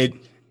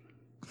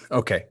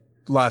okay.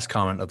 Last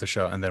comment of the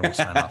show, and then we'll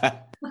sign off.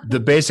 The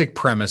basic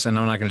premise, and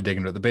I'm not going to dig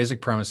into it. The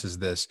basic premise is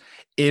this: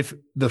 if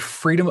the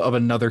freedom of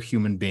another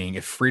human being,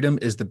 if freedom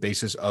is the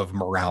basis of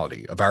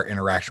morality, of our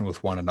interaction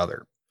with one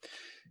another,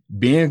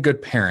 being a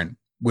good parent,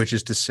 which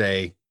is to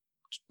say,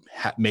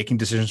 making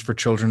decisions for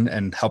children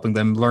and helping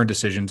them learn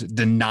decisions,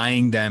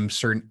 denying them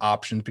certain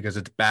options because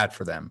it's bad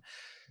for them.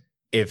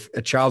 If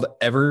a child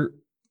ever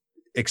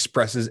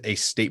expresses a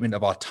statement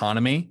of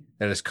autonomy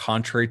that is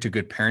contrary to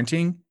good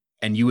parenting,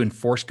 and you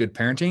enforce good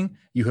parenting,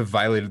 you have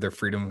violated their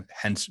freedom,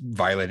 hence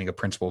violating a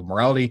principle of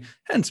morality,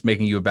 hence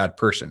making you a bad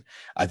person.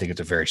 I think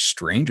it's a very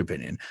strange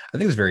opinion. I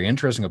think it's a very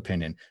interesting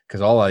opinion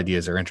because all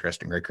ideas are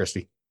interesting, right,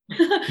 Christy?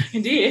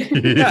 Indeed.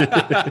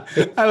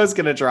 I was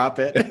going to drop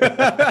it.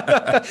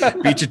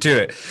 Beat you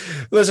to it.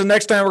 Listen,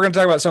 next time we're going to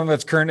talk about something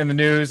that's current in the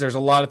news. There's a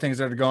lot of things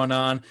that are going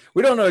on.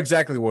 We don't know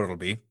exactly what it'll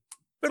be,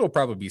 but it'll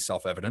probably be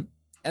self-evident.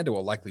 And it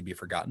will likely be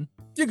forgotten.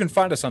 You can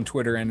find us on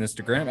Twitter and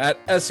Instagram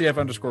at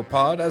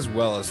SCF_pod, as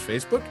well as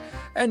Facebook.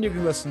 And you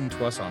can listen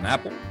to us on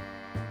Apple,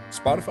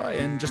 Spotify,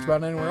 and just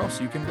about anywhere else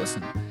you can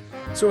listen.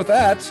 So with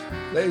that,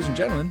 ladies and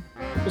gentlemen,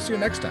 we'll see you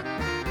next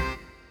time.